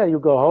player, you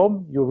go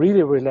home, you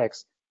really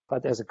relax.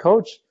 But as a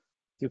coach,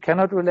 you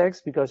cannot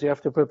relax because you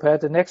have to prepare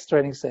the next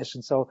training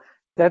session. So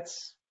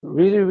that's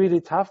really,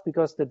 really tough,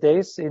 because the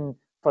days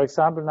for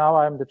example, now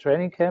I'm the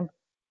training camp,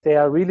 they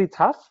are really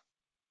tough.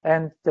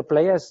 And the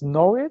players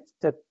know it,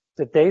 that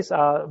the days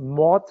are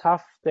more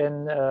tough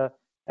than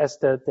as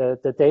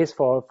the days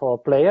for a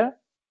player.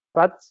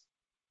 But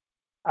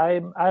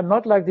I'm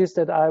not like this,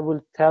 that I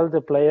will tell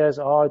the players,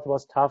 oh, it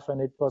was tough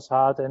and it was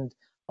hard, and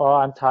oh,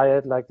 I'm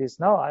tired like this.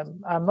 No,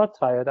 I'm not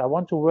tired. I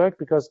want to work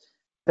because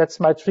that's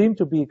my dream,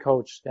 to be a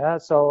coach. Yeah.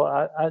 So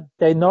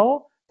they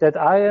know that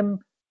I am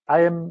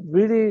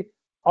really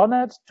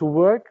honored to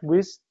work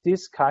with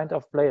this kind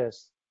of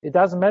players. It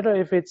doesn't matter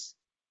if it's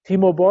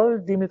Timo Boll,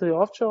 Dmitry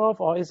Ovtcharov,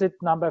 or is it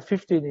number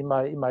 15 in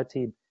my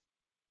team.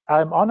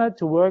 I'm honored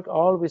to work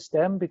all with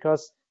them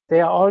because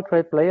they are all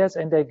great players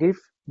and they give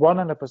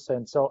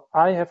 100%. So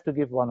I have to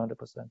give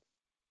 100%.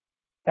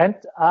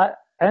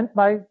 And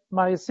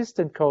my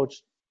assistant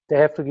coach, they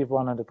have to give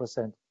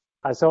 100%.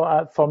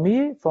 So for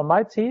me, for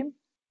my team,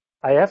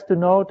 I have to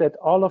know that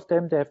all of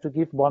them, they have to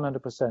give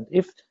 100%.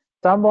 If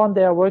someone,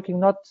 they are working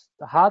not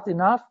hard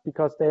enough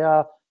because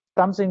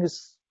something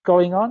is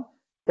going on,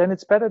 then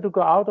it's better to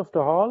go out of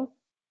the hall,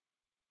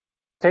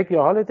 take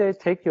your holiday,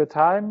 take your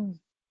time,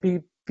 be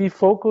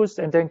focused,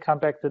 and then come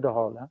back to the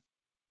hall. Huh?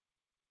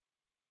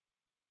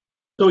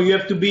 So you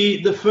have to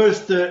be the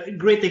first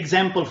great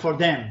example for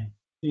them,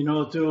 when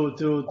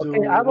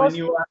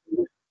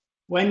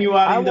you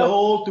are in the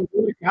hall, to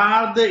work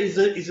hard is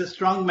a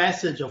strong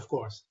message, of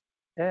course.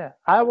 Yeah,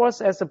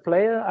 as a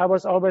player, I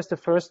was always the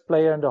first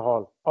player in the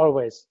hall,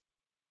 always.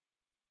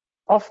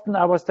 Often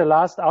I was the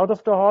last out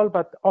of the hall,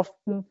 but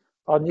often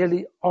or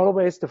nearly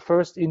always the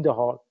first in the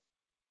hall.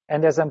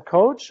 And as I'm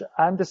coach,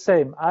 I'm the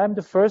same. I'm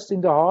the first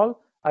in the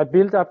hall. I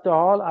build up the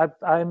hall.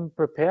 I'm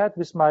prepared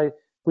with my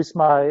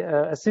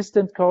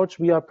assistant coach.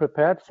 We are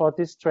prepared for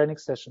this training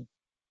session.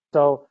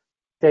 So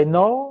they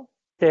know,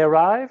 they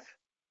arrive,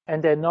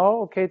 and they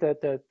know, okay,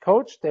 the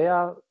coach, they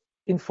are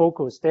in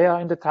focus. They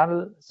are in the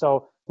tunnel.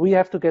 So we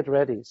have to get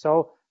ready.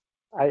 So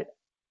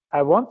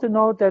I want to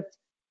know that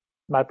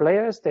my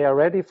players, they are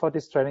ready for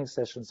this training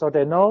session. So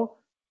they know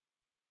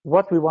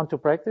what we want to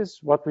practice,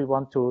 what we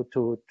want to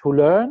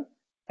learn.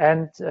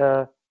 And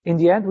in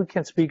the end, we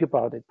can speak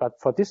about it. But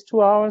for these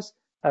 2 hours,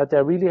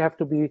 there really have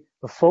to be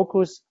a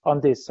focus on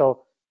this.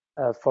 So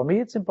for me,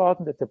 it's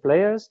important that the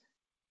players,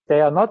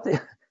 they are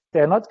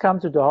not come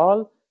to the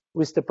hall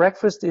with the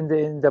breakfast in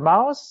the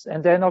mouth,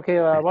 and then, okay,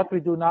 what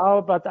we do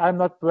now, but I'm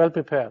not well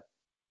prepared.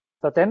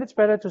 So then it's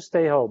better to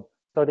stay home.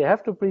 So they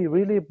have to be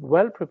really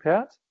well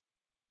prepared,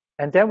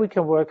 and then we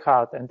can work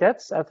hard. And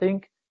that's, I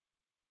think,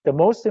 the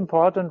most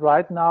important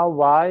right now,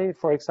 why,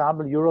 for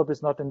example, Europe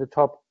is not in the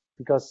top,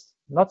 because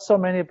not so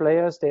many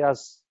players, they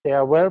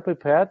are well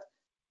prepared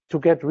to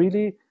get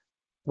really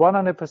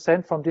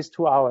 100% from these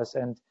 2 hours.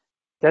 And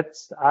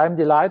I'm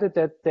delighted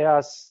that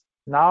there's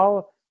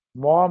now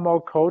more and more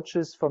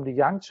coaches from the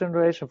young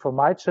generation, from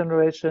my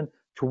generation,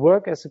 to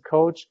work as a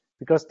coach,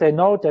 because they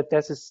know that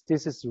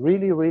this is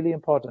really, really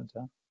important.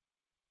 Huh?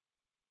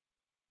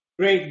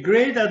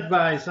 Great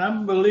advice.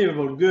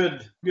 Unbelievable.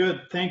 Good.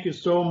 Thank you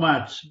so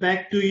much.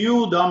 Back to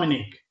you,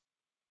 Dominic.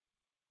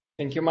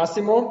 Thank you,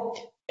 Massimo.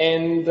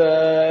 And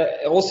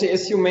also,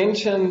 as you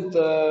mentioned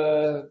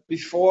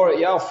before,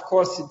 yeah, of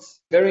course,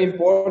 it's very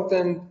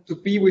important to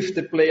be with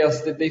the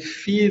players, that they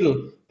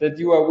feel that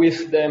you are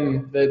with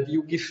them, that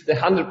you give the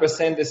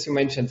 100%, as you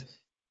mentioned.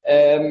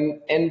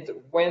 And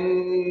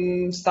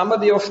when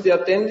somebody of the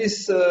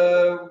attendees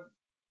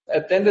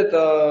attended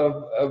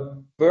a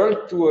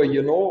world tour,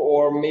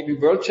 or maybe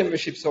world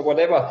championships or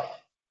whatever,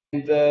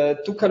 and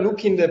took a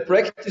look in the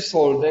practice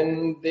hall,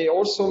 then they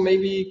also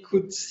maybe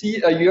could see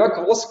a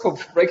Jörg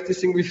Rosskopf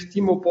practicing with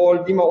Timo Boll,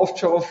 Dima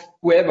Ovtcharov,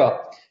 whoever.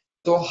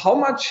 So how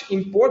much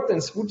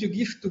importance would you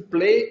give to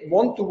play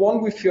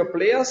one-to-one with your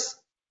players,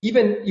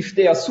 even if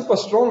they are super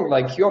strong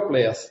like your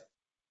players?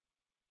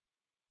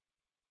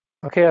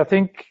 Okay, I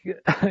think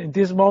in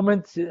this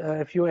moment,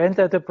 if you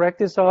enter the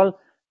practice hall,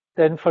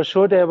 then for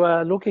sure they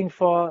were looking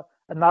for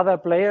another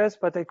players,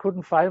 but they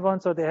couldn't find one,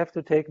 so they have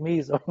to take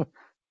me. So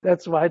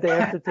that's why they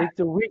have to take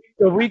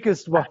the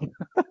weakest one.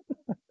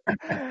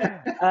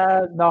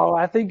 No,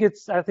 I think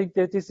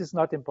that this is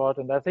not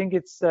important. I think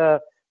it's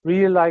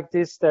really like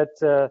this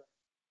that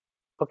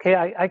okay,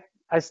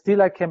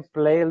 I can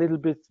play a little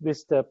bit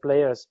with the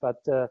players, but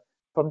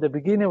from the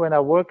beginning when I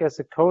work as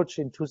a coach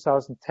in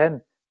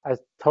 2010, I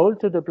told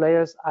to the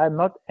players I'm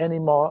not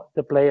anymore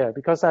the player,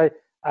 because I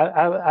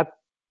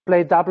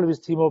play double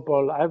with Timo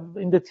Boll. I'm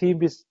in the team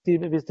with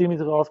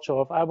Dimitri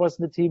Ovtcharov. I was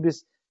in the team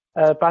with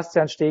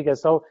Bastian Steger.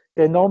 So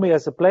they know me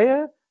as a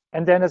player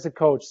and then as a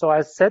coach. So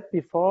I said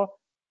before,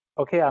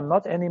 okay, I'm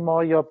not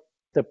anymore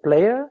the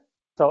player.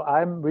 So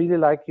I'm really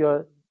like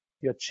your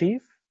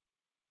chief.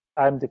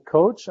 I'm the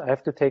coach. I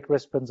have to take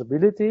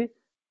responsibility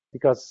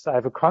because I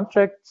have a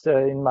contract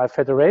in my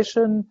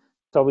federation.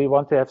 So we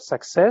want to have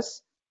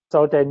success.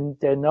 So then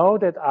they know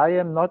that I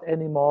am not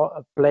anymore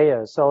a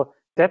player. So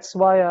that's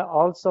why I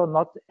also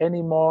not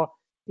anymore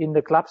in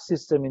the club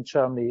system in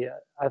Germany.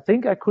 I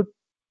think I could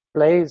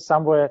play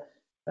somewhere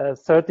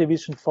third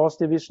division, fourth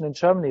division in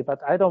Germany, but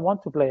I don't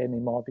want to play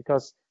anymore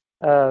because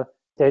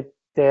they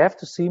have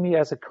to see me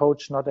as a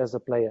coach, not as a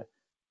player.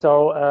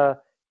 So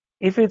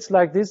if it's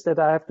like this that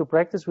I have to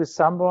practice with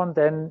someone,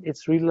 then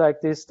it's really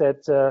like this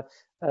that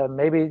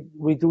maybe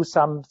we do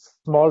some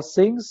small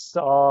things,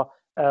 or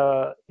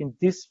in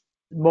this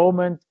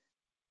moment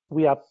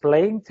we are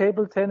playing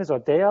table tennis, or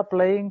they are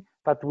playing,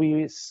 but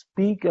we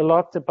speak a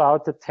lot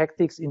about the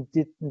tactics in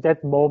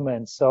that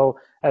moment. So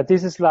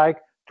this is like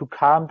to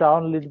calm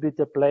down a little bit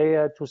the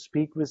player, to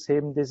speak with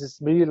him. This is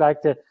really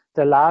like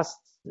the last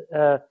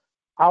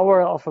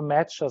hour of a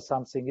match or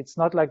something. It's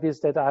not like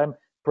this that I'm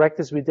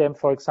practice with them,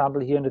 for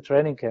example, here in the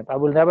training camp. I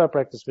will never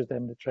practice with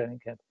them in the training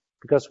camp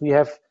because we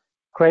have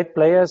great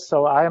players,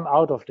 so I am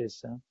out of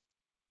this.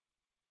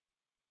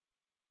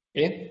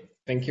 Okay,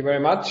 thank you very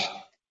much.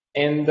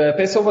 And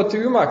pass over to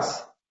you,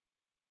 Max.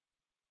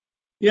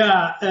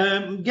 Yeah,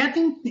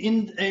 getting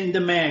in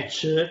the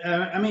match.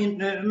 I mean,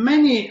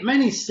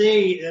 many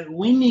say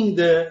winning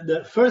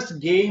the first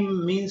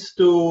game means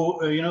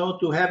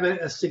to have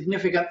a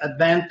significant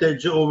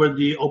advantage over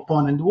the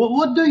opponent.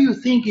 What do you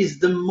think is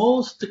the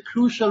most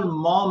crucial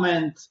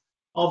moment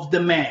of the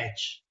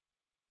match?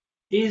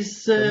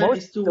 Is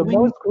to the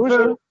win most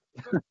crucial?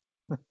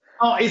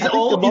 Oh, it's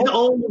all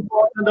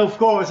important, of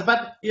course,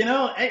 but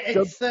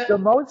it's the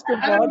most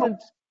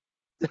important.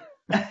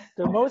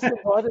 The most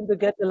important to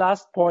get the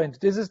last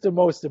point. This is the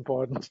most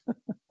important.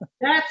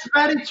 That's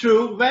very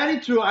true.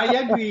 Very true. I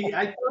agree.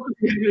 I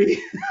totally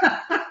agree.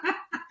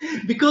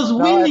 Because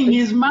winning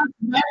is much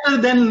better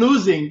than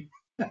losing.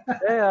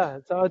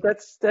 Yeah. So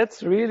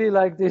that's really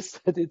like this.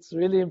 That it's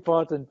really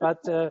important.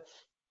 But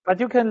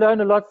you can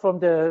learn a lot from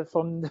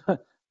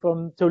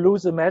to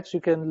lose a match.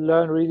 You can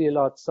learn really a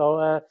lot.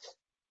 So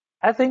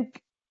I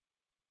think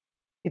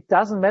it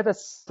doesn't matter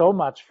so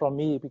much for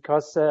me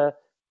because.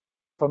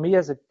 For me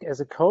as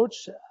a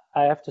coach,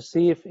 I have to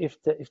see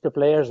if the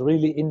player is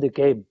really in the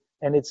game,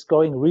 and it's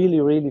going really,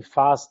 really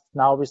fast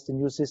now with the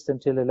new system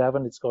till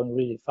 11. It's going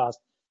really fast.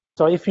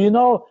 So if you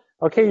know,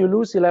 okay, you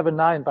lose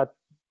 11-9, but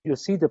you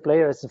see the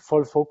player is in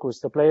full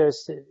focus. The player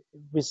is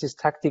with his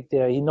tactic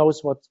there. He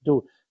knows what to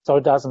do. So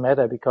it doesn't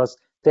matter because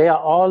they are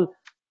all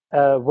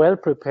well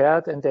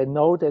prepared and they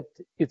know that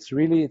it's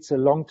a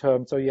long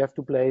term. So you have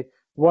to play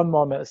one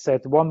more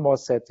set.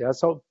 Yeah.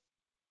 So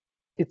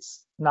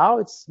it's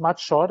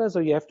much shorter, so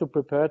you have to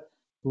prepare it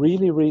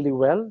really, really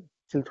well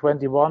till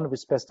 21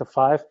 with best of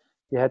 5.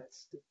 You had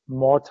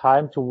more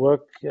time to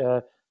work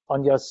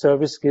on your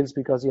service skills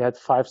because you had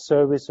 5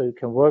 service, so you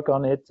can work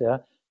on it. Yeah?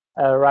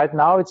 Right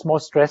now it's more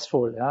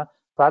stressful, yeah,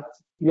 but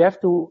you have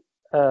to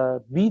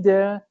be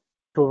there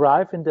to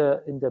arrive in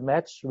the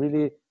match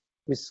really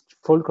with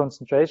full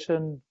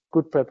concentration,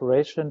 good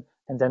preparation,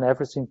 and then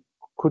everything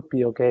could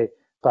be okay.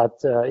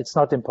 But it's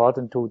not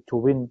important to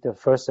win the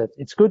first set.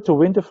 It's good to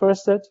win the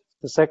first set,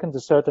 the second, the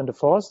third, and the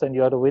fourth, then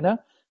you are the winner.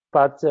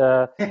 But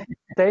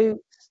stay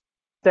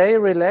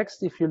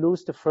relaxed if you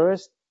lose the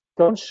first.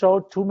 Don't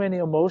show too many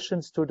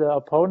emotions to the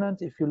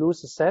opponent if you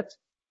lose a set,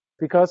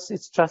 because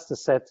it's just a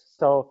set.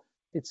 So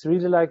it's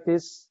really like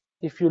this.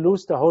 If you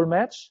lose the whole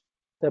match,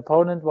 the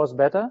opponent was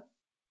better.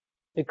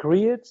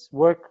 Agree it,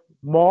 work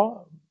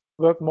more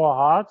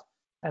hard,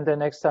 and the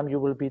next time you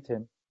will beat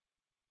him.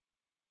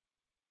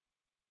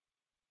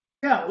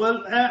 Yeah,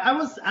 well, I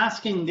was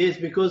asking this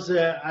because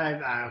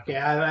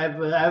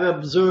I've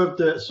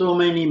observed so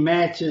many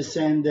matches,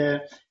 and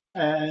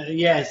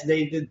yes,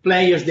 the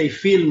players, they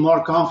feel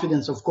more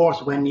confidence, of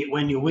course, when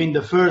you win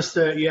the first.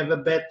 You have a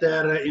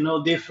better,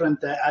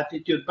 different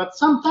attitude. But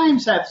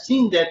sometimes I've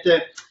seen that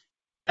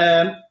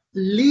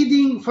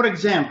leading, for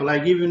example, I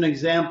give you an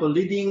example,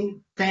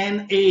 leading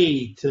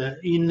 10-8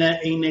 in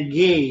a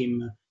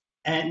game,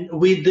 and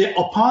with the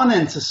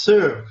opponent's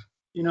serve.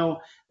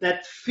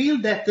 That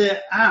feel that,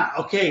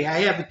 okay,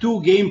 I have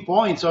 2 game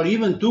points or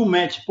even 2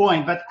 match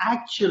points, but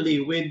actually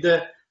with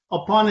the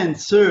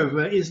opponent's serve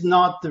is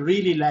not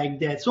really like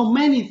that. So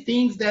many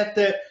things that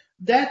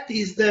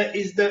is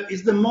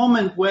the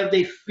moment where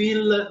they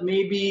feel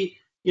maybe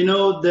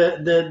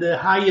the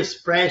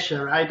highest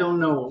pressure. I don't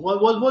know.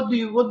 What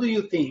do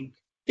you think?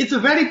 It's a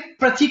very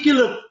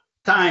particular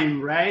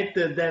time, right?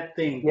 That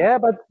thing. Yeah,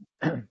 but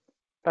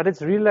but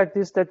it's really like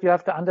this, that you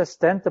have to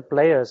understand the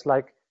players.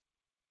 Like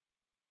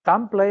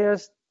some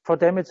players, for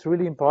them, it's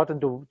really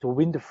important to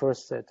win the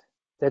first set.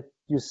 That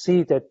you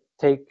see that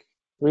take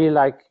really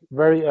like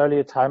very early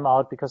a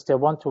timeout because they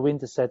want to win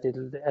the set.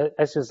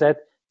 As you said,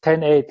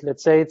 10-8.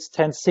 Let's say it's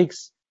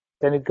 10-6.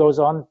 Then it goes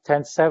on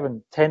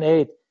 10-7,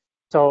 10-8.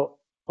 So,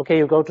 okay,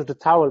 you go to the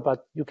towel,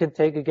 but you can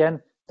take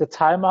again the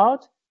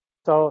timeout.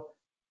 So,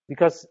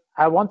 because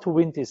I want to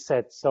win this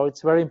set. So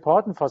it's very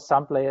important for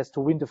some players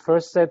to win the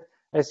first set,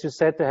 as you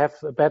said, to have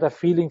a better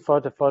feeling for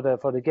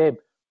the game.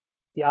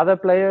 The other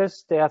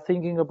players, they are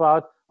thinking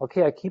about,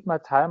 okay, I keep my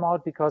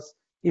timeout because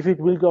if it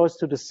will goes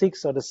to the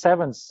 6th or the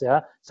 7th,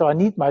 yeah, so I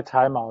need my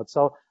timeout.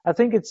 So I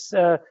think it's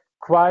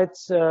quite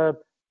a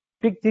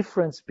big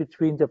difference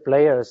between the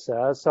players.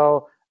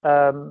 So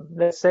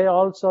let's say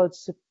also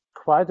it's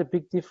quite a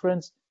big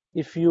difference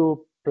if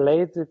you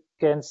played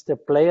against the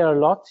player a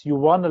lot, you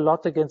won a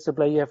lot against the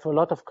player, you have a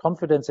lot of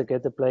confidence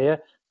against the player,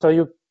 so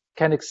you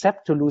can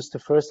accept to lose the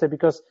first set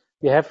because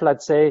you have,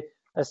 let's say,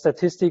 a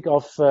statistic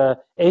of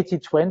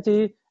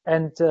 80-20,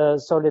 and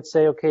so let's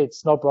say, okay,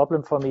 it's no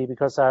problem for me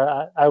because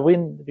I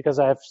win because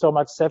I have so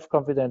much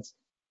self-confidence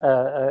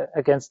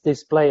against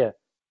this player.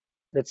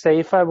 Let's say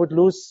if I would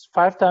lose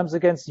 5 times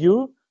against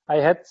you, I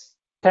had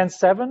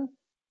 10-7,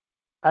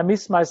 I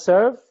miss my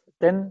serve,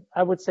 then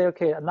I would say,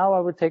 okay, now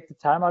I would take the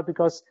timeout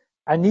because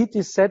I need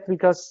this set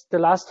because the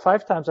last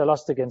 5 times I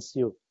lost against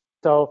you.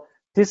 So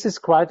this is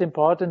quite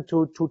important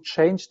to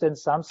change then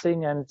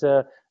something, and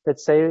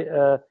let's say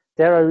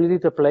there are really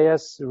the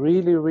players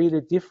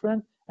really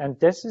different, and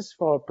this is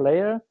for a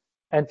player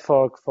and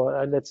for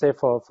let's say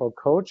for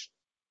coach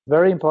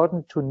very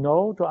important to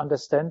know, to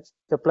understand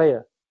the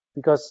player,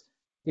 because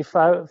if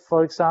I,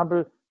 for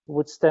example,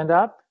 would stand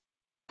up,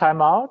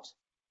 timeout,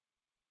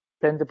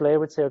 then the player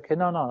would say, okay,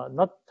 no,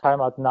 not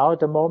timeout now at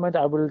the moment,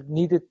 I will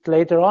need it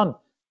later on.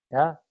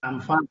 Yeah,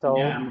 I'm fine. So,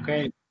 yeah, I'm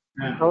okay.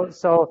 Yeah.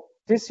 So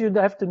this you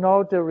have to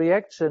know the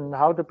reaction,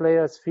 how the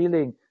player is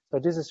feeling. So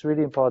this is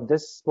really important.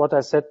 This is what I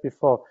said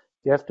before.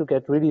 You have to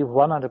get really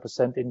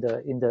 100%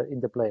 in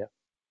the player.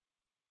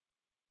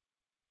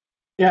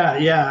 Yeah,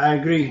 I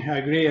agree.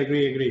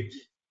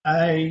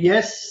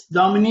 Yes,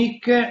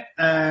 Dominic,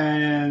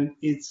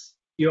 it's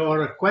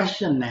your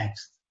question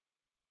next.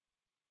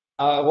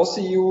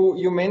 Rossi,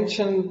 you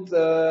mentioned,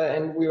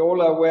 and we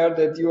all are aware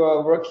that you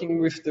are working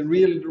with the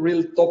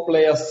real top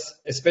players,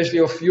 especially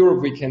of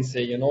Europe, we can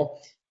say,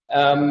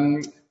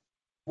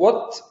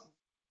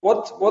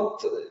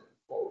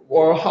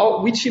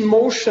 which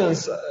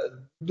emotions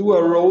do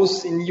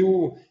arise in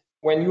you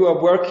when you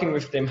are working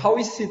with them? How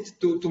is it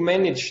to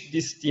manage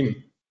this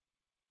team,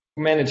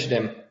 to manage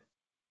them?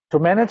 To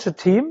manage a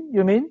team,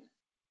 you mean?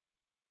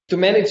 To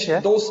manage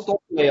those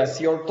top players,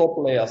 your top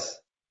players.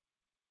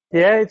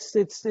 Yeah, it's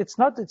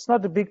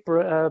not a big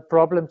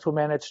problem to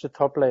manage the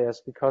top players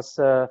because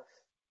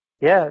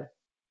you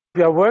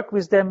work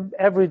with them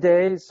every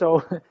day,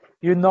 so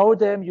you know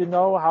them, you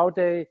know how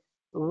they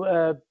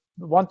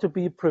want to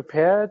be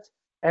prepared,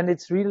 and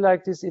it's really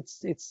like this.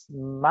 It's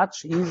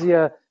much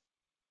easier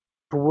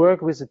to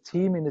work with a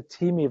team in a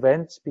team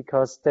event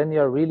because then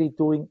you're really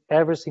doing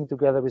everything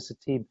together with the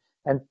team,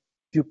 and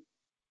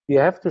you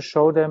have to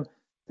show them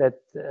that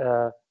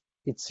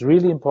it's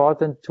really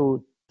important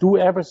to do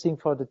everything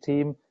for the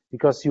team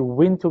because you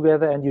win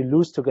together and you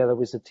lose together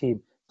with the team.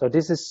 So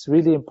this is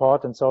really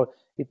important. So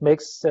it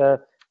makes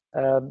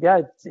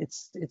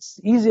it's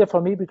easier for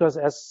me because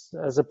as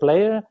a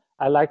player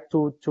I like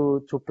to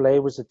play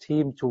with a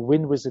team, to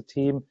win with a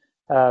team.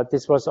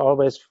 This was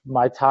always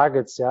my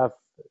targets. As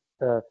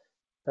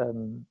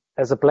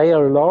a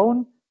player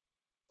alone,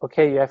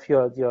 okay, you have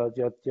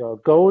your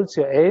goals,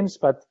 your aims,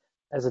 but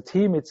as a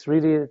team, it's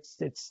really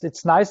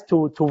it's nice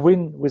to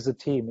win with the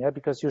team,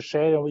 because you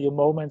share your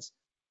moments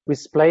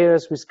with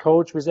players, with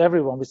coach, with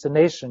everyone, with the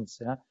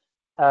nations,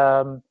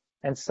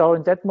 and so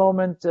in that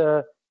moment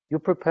you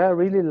prepare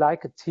really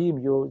like a team.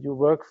 You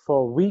work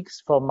for weeks,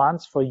 for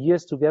months, for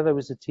years together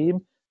with the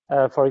team.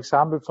 For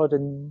example, for the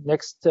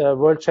next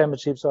World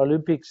Championships or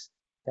Olympics,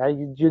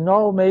 you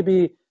know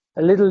maybe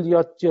a little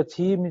your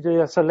team,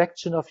 your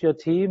selection of your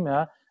team,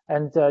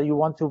 and you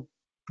want to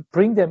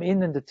bring them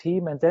in the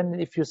team, and then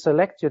if you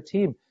select your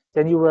team,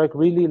 then you work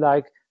really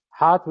like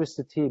hard with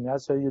the team.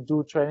 So you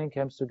do training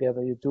camps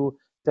together, you do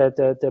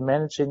the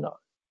managing.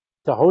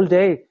 The whole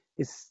day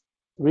is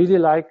really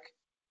like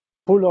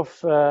full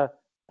of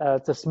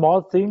the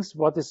small things,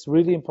 what is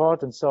really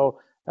important.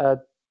 So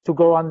to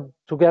go on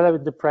together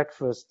with the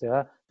breakfast,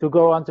 to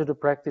go on to the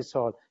practice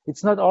hall.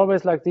 It's not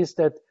always like this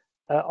that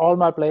all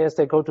my players,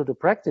 they go to the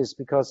practice,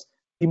 because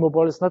Timo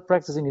Boll is not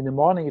practicing in the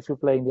morning if you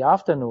play in the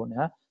afternoon.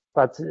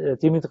 But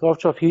Dimitrov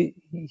Rosskopf,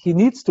 he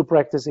needs to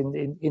practice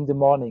in the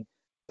morning.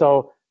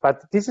 So,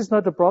 but this is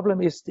not a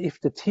problem if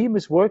the team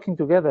is working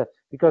together.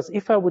 Because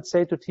if I would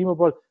say to Timo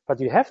Boll, but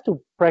you have to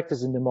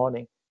practice in the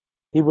morning,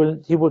 he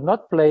would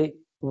not play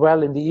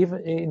well in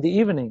the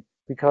evening,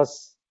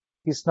 because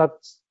he's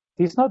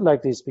not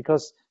like this,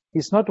 because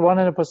he's not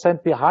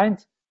 100%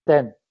 behind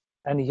them,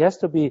 and he has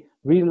to be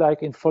really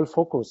like in full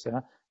focus. Yeah?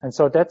 And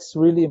so that's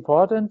really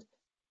important,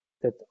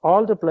 that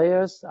all the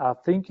players are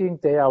thinking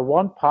they are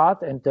one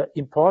part and the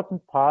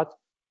important part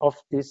of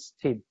this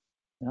team.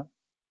 Yeah?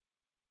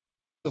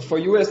 So for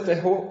you as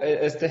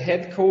the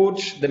head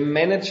coach, the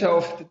manager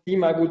of the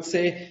team, I would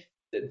say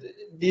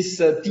this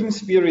team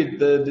spirit,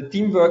 the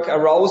teamwork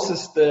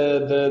arouses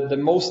the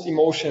most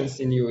emotions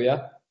in you.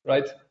 Yeah,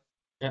 right.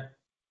 Yeah.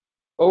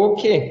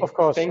 Okay. Of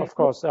course.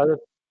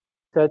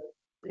 That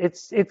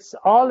it's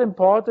all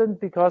important,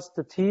 because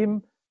the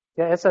team,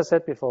 yeah, as I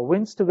said before,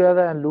 wins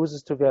together and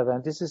loses together,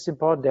 and this is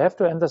important. They have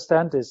to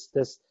understand this.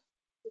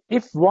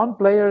 If one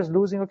player is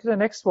losing, okay, the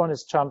next one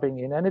is jumping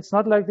in, and it's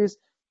not like this.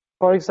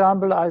 For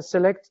example, I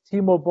select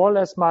Timo Boll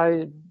as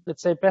my,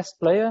 let's say, best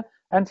player,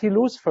 and he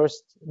lose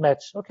first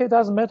match. Okay,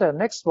 doesn't matter.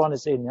 Next one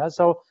is in. Yeah,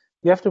 so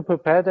you have to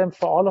prepare them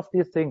for all of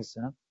these things.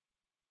 Yeah?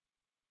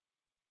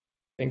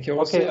 Thank you.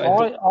 Rossi.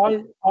 Okay,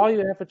 or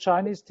you have a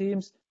Chinese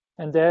teams,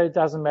 and there it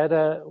doesn't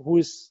matter who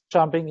is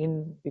jumping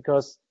in,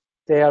 because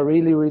they are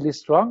really, really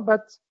strong.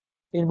 But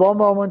in one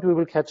moment we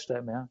will catch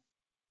them.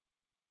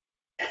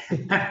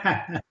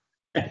 Yeah.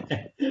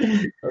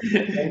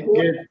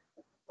 Good.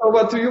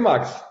 Over to you,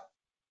 Max.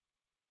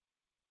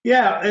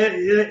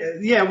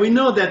 Yeah, we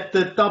know that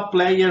the top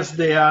players,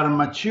 they are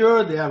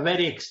mature, they are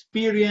very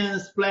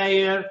experienced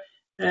players.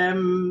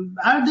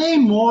 Are they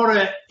more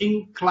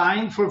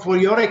inclined for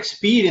your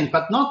experience,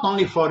 but not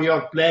only for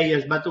your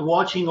players, but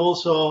watching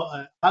also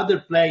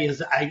other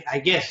players? I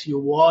guess you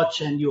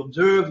watch and you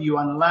observe, you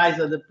analyze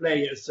other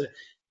players.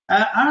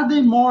 Are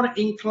they more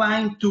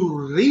inclined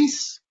to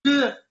risk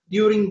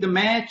during the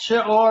match,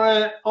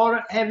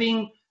 or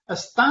having a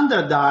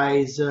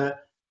standardized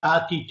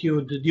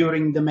attitude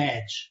during the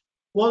match?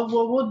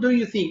 What do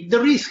you think? The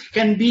risk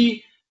can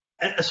be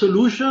a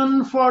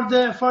solution for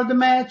the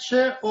match,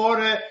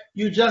 or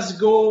you just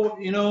go,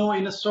 in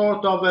a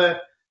sort of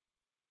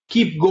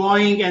keep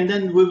going, and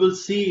then we will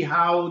see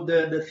how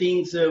the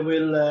things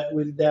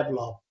will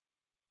develop.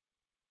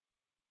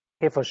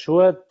 Okay, for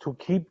sure, to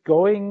keep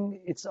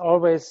going, it's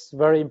always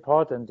very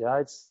important. Yeah,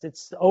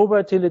 it's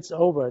over till it's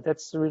over.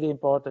 That's really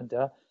important.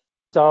 Yeah,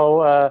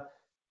 so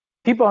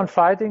keep on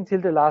fighting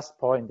till the last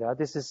point. Yeah,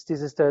 this is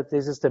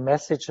the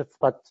message.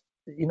 But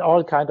in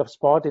all kind of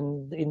sport,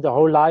 in the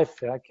whole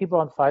life, yeah, keep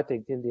on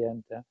fighting till the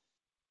end. Yeah.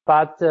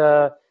 But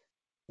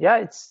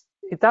yeah,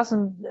 it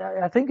doesn't.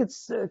 I think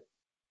it's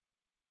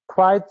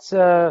quite.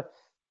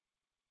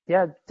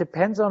 Yeah,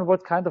 depends on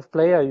what kind of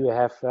player you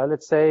have.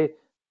 Let's say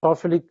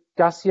Porfiry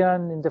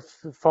Gassian, in the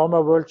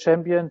former world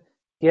champion,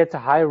 he had a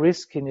high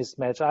risk in his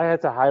match. I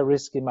had a high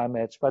risk in my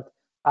match, but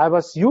I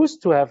was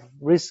used to have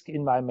risk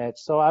in my match.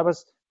 So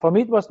for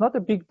me, it was not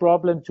a big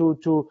problem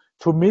to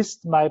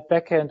miss my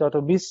backhand or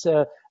to miss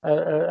a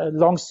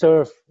long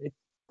serve. It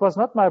was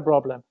not my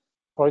problem.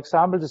 For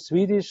example, the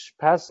Swedish,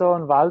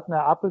 Persson,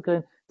 Waldner,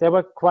 Appelgren, they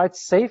were quite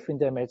safe in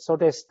their match. So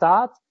they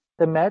start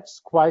the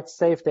match quite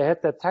safe. They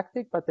had their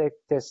tactic, but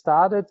they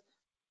started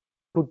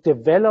to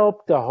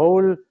develop the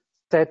whole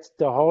set,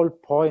 the whole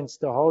points,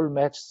 the whole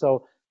match.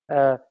 So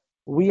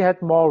we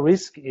had more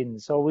risk in.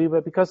 So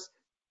because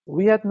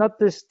we had not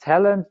this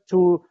talent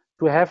to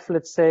have,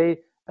 let's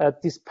say,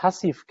 this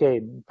passive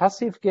game.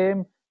 Passive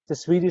game, the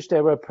Swedish,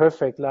 they were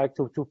perfect, like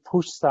to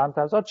push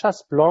sometimes, or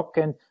just block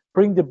and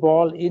bring the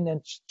ball in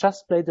and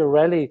just play the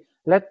rally.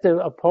 Let the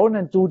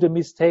opponent do the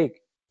mistake.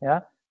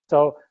 Yeah.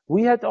 So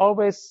we had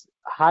always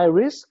high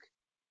risk,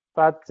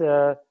 but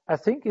I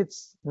think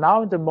it's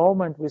now in the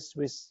moment with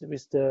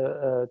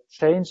the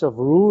change of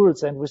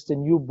rules and with the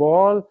new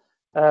ball,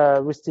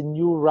 with the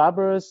new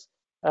rubbers.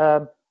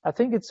 I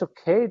think it's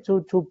okay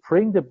to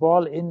bring the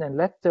ball in and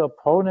let the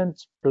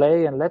opponent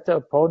play and let the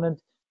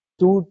opponent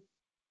do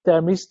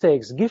their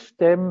mistakes. Give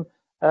them,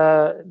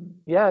 goals,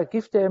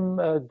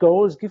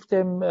 give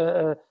them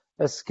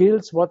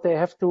skills what they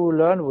have to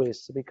learn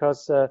with,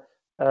 because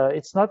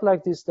it's not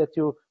like this that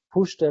you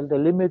push the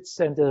limits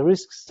and the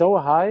risks so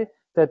high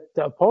that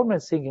the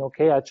opponent's thinking,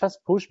 okay, I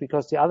just push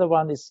because the other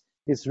one is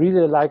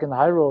really like an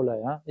high roller.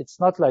 Yeah? It's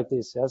not like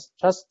this. Yes?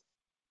 Just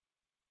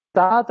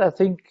start, I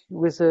think,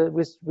 with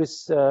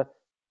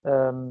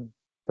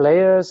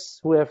players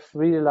who have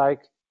really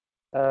like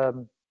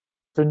to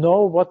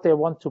know what they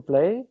want to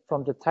play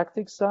from the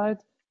tactic side,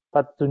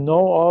 but to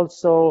know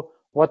also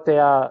what they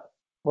are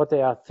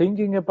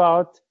thinking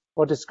about,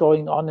 what is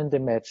going on in the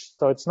match.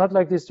 So it's not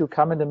like this: you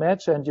come in the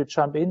match and you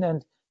jump in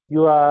and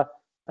you are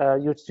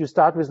you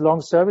start with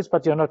long service,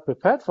 but you're not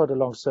prepared for the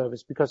long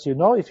service, because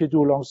if you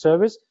do long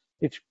service,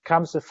 it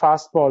comes a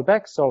fast ball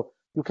back. So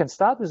you can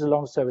start with a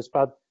long service,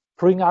 but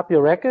bring up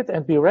your racket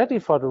and be ready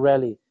for the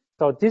rally.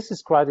 So this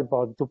is quite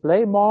important, to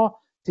play more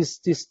this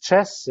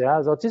chess.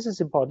 Yeah. So this is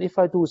important. If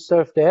I do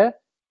serve there,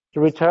 the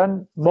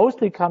return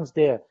mostly comes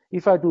there.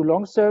 If I do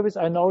long service,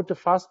 I know the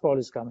fast ball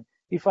is coming.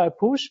 If I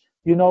push,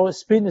 a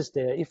spin is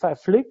there. If I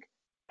flick,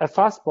 a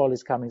fast ball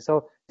is coming.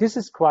 So this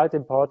is quite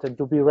important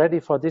to be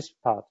ready for this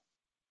part.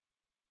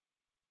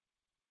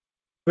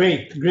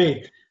 Great.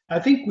 I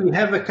think we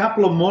have a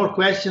couple of more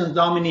questions,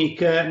 Dominic.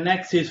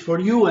 Next is for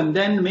you, and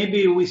then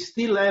maybe we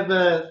still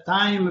have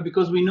time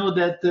because we know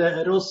that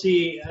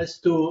Rossi has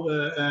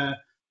to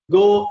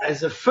go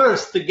as a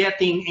first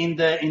getting in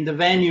the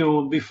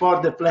venue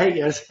before the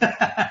players.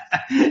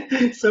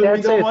 So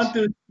That's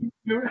it.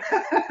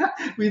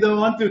 We don't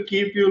want to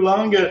keep you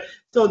longer.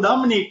 So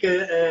Dominic,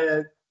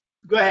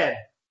 go ahead.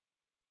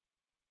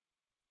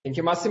 Thank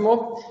you,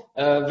 Massimo.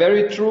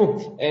 Very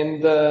true.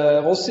 And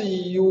Rossi,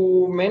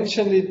 you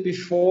mentioned it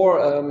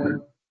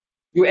before.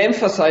 You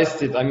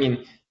emphasized it. I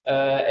mean,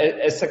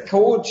 as a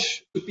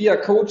coach, to be a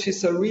coach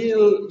is a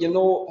real,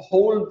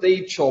 whole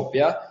day job.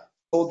 Yeah.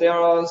 So there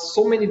are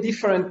so many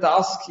different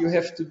tasks you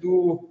have to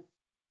do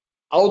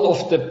out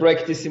of the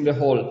practice in the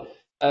hall.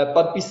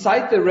 But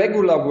beside the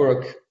regular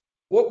work,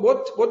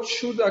 what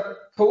should a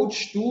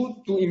coach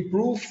do to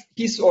improve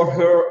his or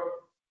her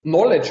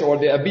knowledge or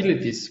the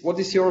abilities? What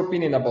is your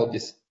opinion about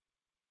this?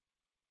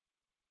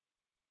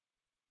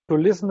 To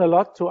listen a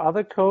lot to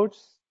other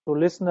coaches, to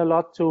listen a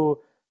lot to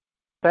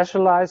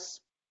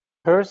specialized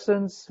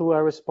persons who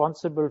are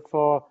responsible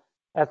for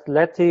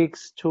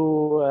athletics,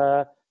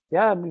 to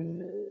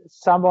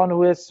someone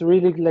who is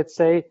really, let's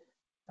say,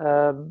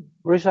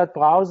 Richard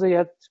Brause, he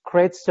had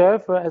great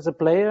serve as a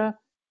player,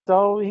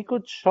 so he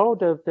could show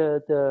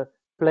the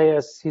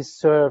players his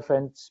serve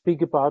and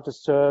speak about the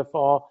serve,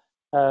 or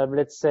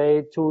let's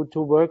say to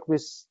work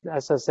with,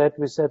 as I said,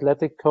 with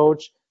athletic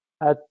coach,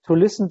 to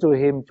listen to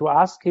him, to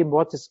ask him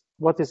what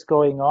is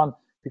going on,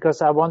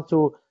 because I want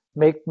to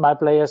make my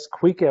players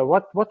quicker,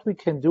 what we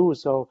can do.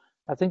 So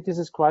I think this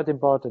is quite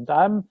important.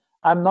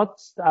 I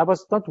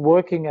was not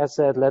working as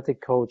an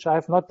athletic coach. I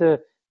have not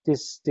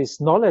this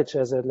knowledge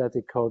as an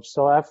athletic coach.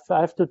 So I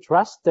have to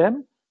trust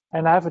them,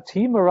 and I have a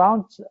team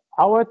around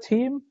our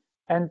team,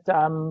 and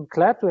I'm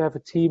glad to have a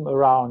team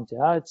around.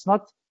 Yeah, it's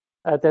not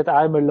that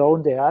I'm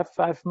alone there. I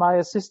have my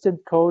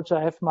assistant coach,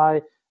 I have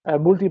my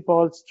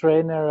multi-balls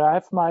trainer, I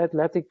have my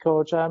athletic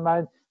coach, I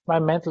have my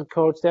mental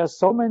coach. There are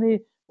so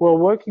many who are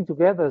working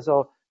together.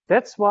 So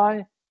that's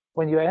why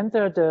when you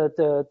enter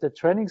the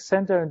training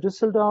center in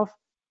Düsseldorf,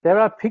 there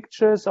are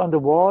pictures on the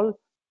wall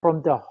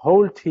from the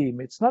whole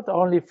team. It's not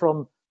only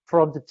from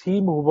the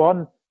team who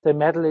won the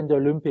medal in the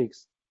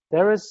Olympics.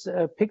 There is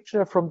a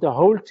picture from the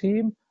whole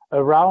team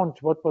around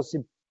what was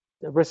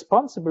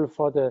responsible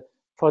for the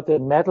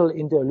medal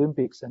in the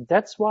Olympics. And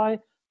that's why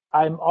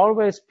I'm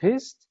always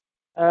pissed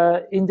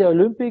in the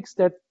Olympics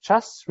that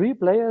just 3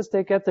 players,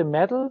 they get the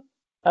medal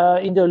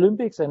in the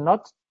Olympics, and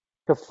not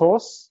the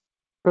 4th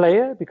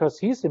player, because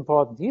he's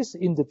important, he's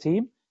in the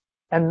team,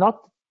 and not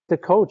the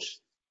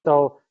coach.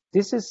 So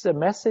this is a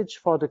message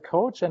for the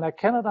coach, and I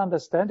cannot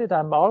understand it.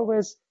 I'm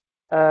always,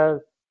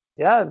 really,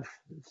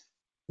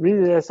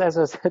 as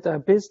I said,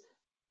 I'm pissed,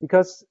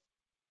 because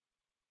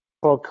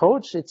for a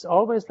coach, it's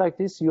always like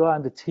this. You are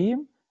on the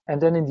team, and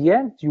then in the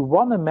end, you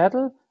won a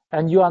medal,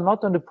 and you are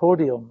not on the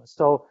podium.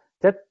 So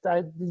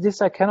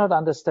this I cannot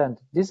understand.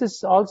 This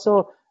is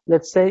also,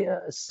 let's say,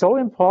 so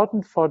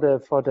important for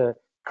the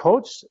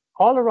coach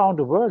all around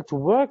the world to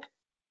work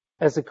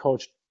as a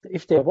coach.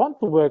 If they want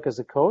to work as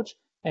a coach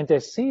and they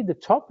see the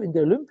top in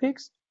the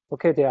Olympics,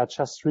 okay, there are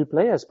just 3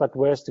 players, but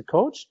where's the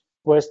coach?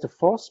 Where's the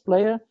 4th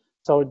player?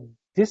 So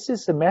this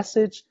is a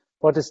message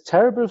what is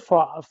terrible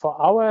for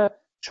our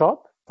job,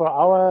 for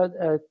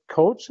our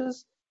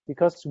coaches,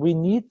 because we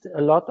need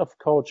a lot of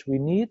coach. We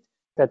need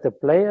that the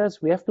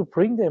players, we have to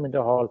bring them in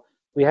the hall.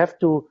 We have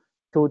to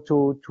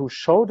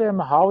show them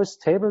how is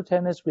table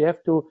tennis. We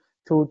have to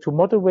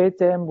motivate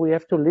them. We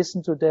have to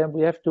listen to them.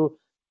 We have to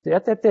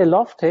that they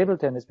love table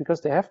tennis,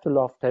 because they have to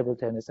love table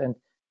tennis. And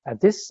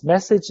this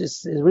message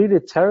is really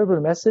terrible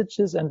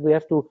messages, and we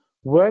have to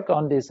work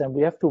on this, and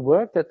we have to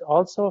work that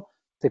also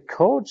the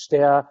coach,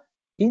 they are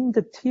in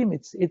the team.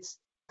 It's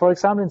for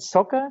example in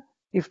soccer,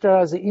 if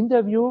there is an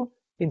interview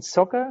in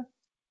soccer,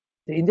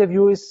 the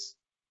interview is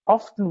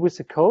often with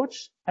the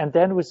coach and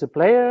then with the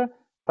player.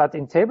 But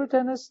in table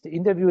tennis, the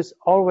interview is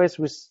always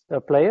with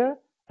the player,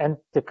 and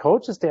the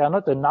coaches, they are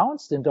not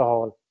announced in the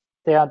hall.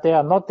 They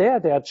are not there.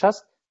 They are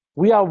just,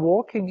 we are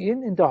walking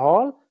in the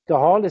hall. The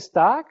hall is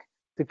dark.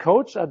 The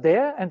coach are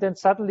there, and then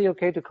suddenly,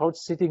 okay, the coach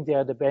sitting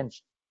there at the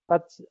bench.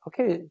 But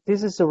okay,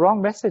 this is the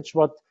wrong message.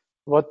 What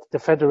the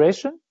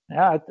federation?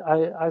 Yeah,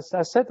 I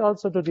said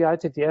also to the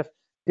ITTF,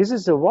 this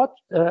is a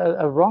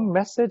wrong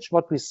message.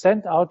 What we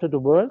send out to the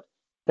world,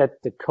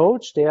 that the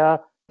coach,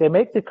 they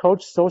make the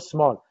coach so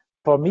small.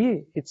 For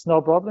me, it's no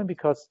problem,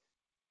 because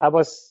I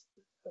was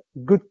a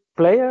good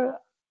player,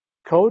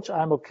 coach,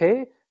 I'm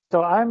okay.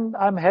 So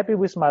I'm happy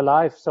with my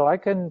life. So I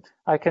can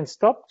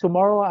stop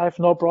tomorrow. I have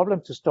no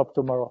problem to stop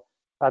tomorrow.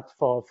 But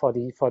for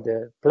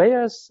the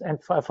players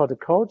and for the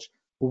coach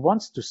who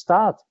wants to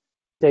start,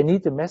 they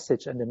need a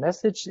message, and the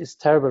message is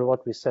terrible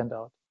what we send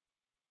out.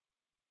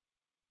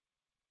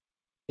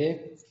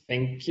 Okay,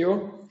 thank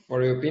you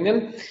for your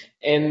opinion.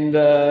 And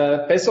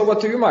pass over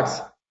to you,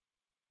 Max.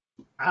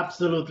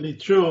 Absolutely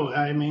true.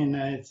 I mean,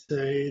 it's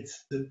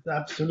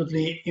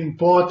absolutely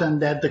important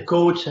that the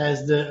coach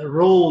has the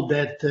role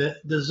that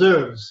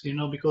deserves, you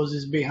know, because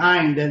it's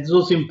behind. And it's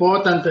also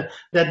important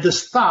that the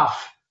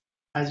staff,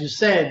 as you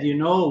said, you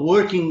know,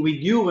 working with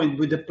you and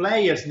with the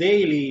players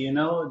daily, you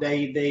know,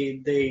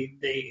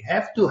 they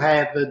have to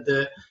have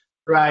the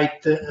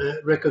right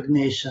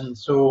recognition.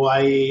 So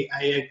I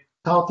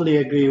totally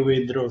agree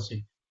with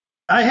Rosie.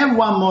 I have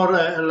one more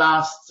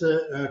last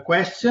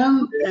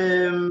question.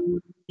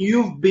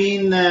 You've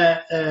been,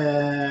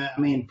 I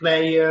mean,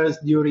 players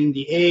during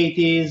the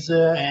 80s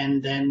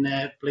and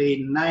then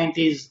played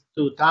 90s,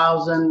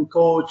 2000,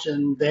 coach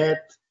and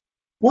that.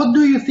 What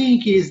do you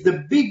think is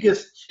the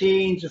biggest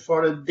change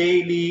for a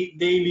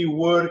daily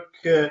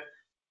work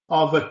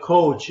of a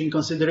coach in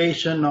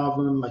consideration of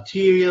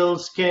material,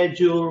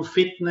 schedule,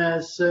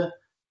 fitness?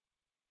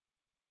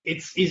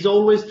 It's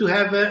always to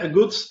have a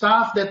good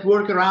staff that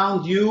work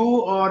around you,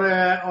 or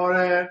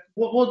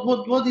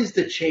what is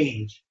the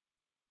change?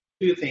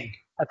 Do you think?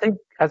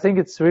 I think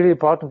it's really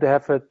important to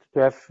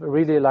have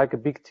really like a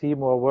big team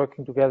who are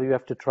working together. You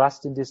have to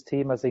trust in this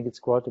team. I think it's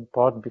quite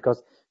important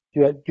because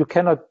you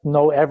cannot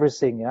know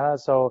everything. Yeah,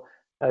 so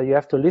you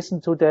have to listen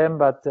to them,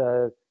 but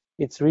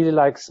it's really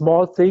like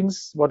small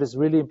things. What is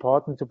really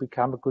important to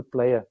become a good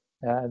player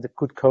and a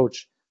good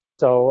coach.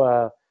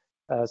 So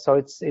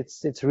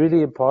it's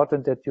really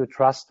important that you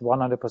trust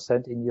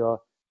 100%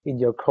 in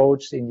your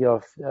coach, in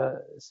your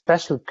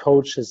special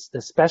coaches.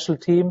 The special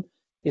team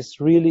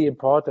is really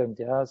important.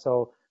 Yeah.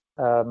 So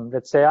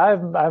let's say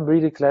I'm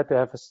really glad to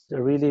have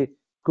a really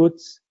good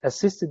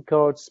assistant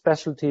coach,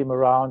 special team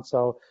around.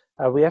 So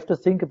we have to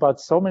think about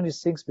so many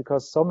things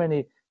because so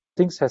many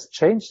things has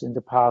changed in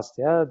the past.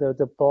 Yeah,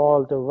 the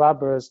ball, the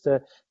rubbers,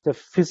 the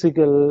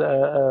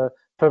physical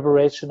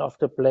preparation of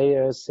the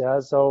players. Yeah.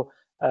 So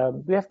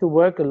we have to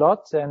work a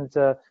lot, and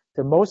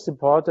the most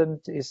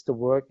important is the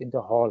work in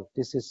the hall.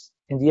 This is,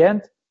 in the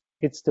end,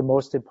 it's the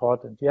most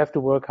important. You have to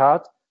work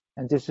hard,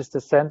 and this is the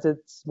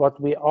sentence,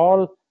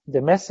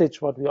 the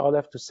message, what we all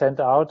have to send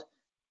out,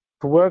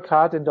 to work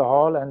hard in the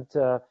hall, and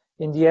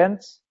in the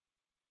end,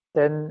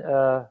 then,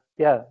 a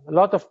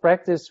lot of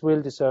practice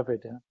will deserve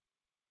it. Yeah.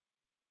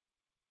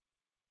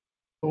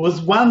 It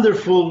was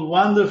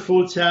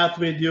wonderful chat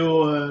with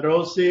you,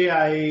 Rosie.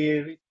 I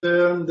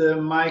return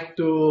the mic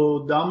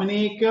to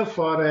Dominic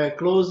for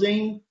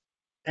closing,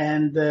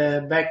 and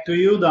back to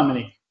you,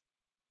 Dominic.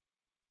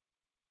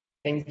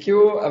 Thank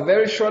you. A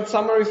very short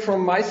summary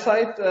from my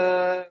side.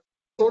 The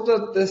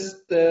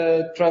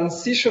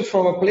transition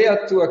from a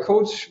player to a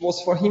coach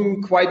was for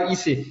him quite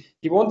easy.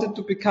 He wanted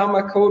to become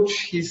a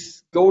coach.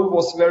 His goal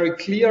was very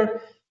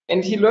clear.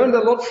 And he learned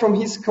a lot from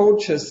his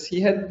coaches. He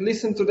had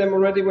listened to them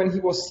already when he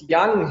was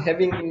young,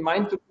 having in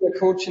mind to be a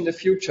coach in the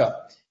future.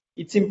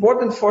 It's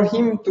important for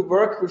him to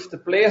work with the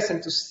players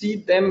and to see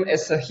them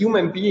as a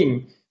human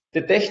being.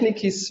 The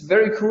technique is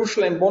very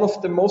crucial and one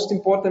of the most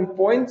important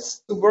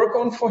points to work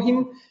on for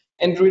him.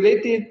 And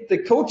related the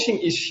coaching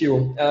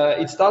issue,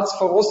 it starts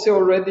for Rossi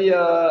already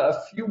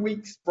a few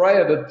weeks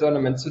prior to the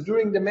tournament. So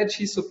during the match,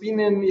 his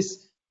opinion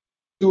is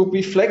to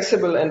be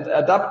flexible and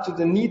adapt to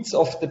the needs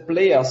of the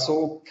player.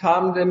 So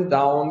calm them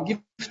down,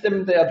 give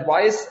them the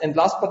advice, and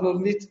last but not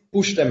least,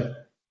 push them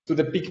to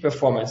the peak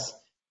performance.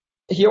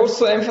 He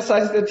also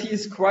emphasized that he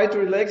is quite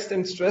relaxed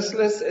and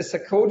stressless as a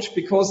coach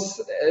because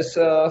as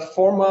a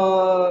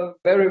former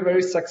very,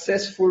 very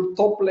successful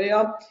top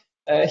player,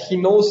 he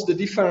knows the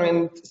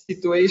different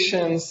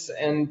situations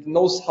and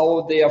knows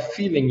how they are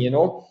feeling, you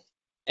know.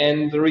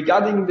 And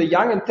regarding the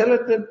young and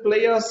talented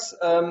players,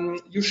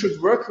 you should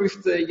work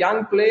with the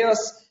young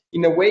players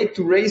in a way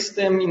to raise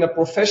them in a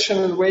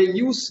professional way,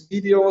 use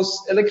videos,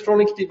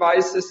 electronic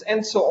devices,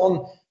 and so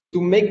on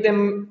to make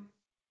them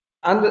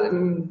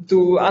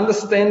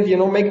understand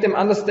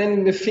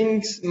the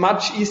things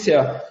much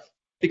easier.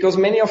 Because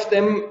many of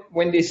them,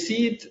 when they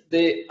see it,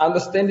 they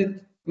understand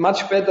it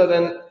much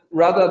better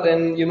rather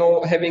than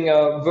having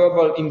a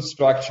verbal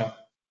instruction.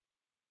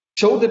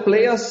 Show the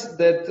players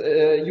that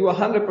you are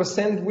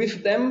 100%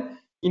 with them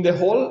in the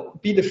hall.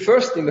 Be the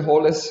first in the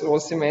hall, as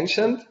Rossi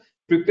mentioned.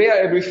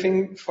 Prepare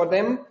everything for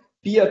them.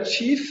 Be a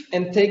chief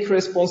and take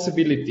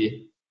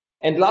responsibility.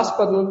 And last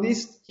but not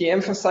least, he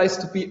emphasized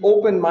to be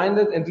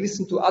open-minded and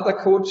listen to other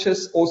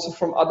coaches also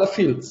from other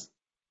fields.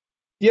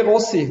 Dear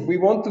Rossi, we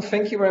want to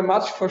thank you very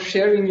much for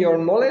sharing your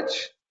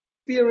knowledge,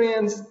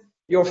 experience,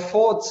 your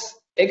thoughts,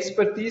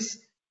 expertise,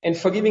 and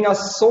for giving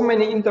us so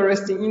many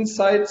interesting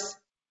insights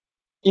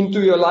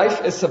into your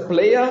life as a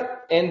player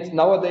and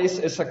nowadays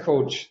as a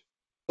coach.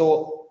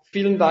 So,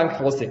 vielen Dank,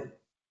 Rossi.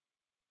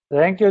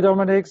 Thank you,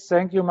 Dominic.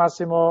 Thank you,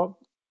 Massimo.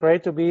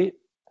 Great to be.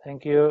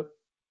 Thank you.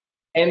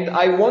 And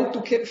I want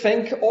to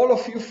thank all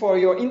of you for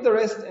your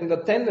interest and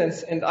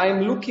attendance. And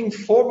I'm looking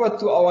forward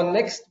to our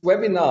next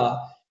webinar.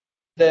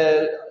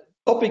 The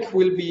topic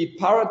will be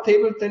para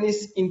table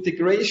tennis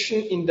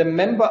integration in the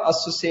member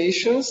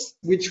associations,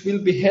 which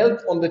will be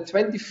held on the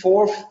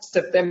 24th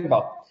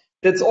September.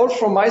 That's all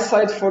from my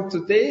side for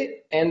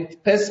today,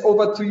 and pass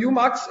over to you,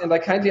 Max, and I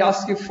kindly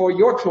ask you for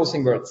your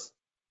closing words.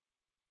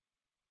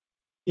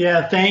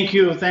 Yeah, thank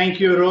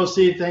you,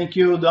 Rossi, thank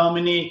you,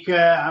 Dominic.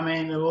 I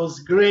mean, it was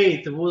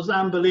great, it was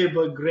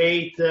unbelievable,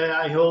 great.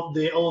 I hope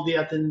all the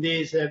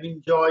attendees have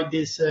enjoyed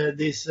this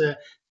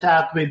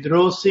chat with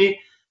Rossi.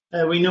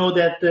 We know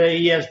that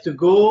he has to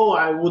go.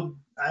 I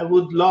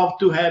would love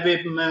to have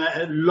him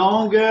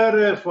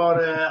longer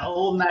for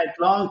all night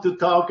long to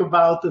talk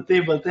about the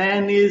table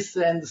tennis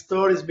and the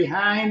stories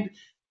behind.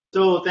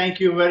 So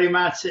thank you very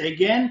much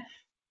again.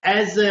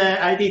 As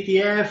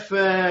ITTF,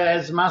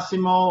 as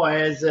Massimo,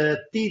 as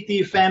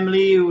TT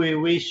family, we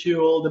wish you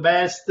all the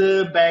best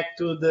back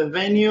to the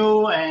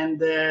venue, and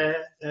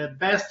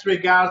best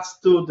regards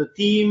to the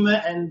team,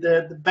 and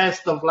the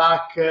best of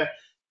luck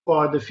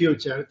for the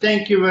future.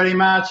 Thank you very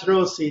much,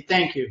 Rossi.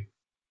 Thank you.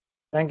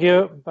 Thank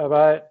you.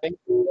 Bye-bye. Thank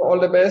you. All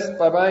the best.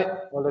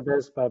 Bye-bye. All the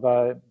best.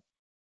 Bye-bye.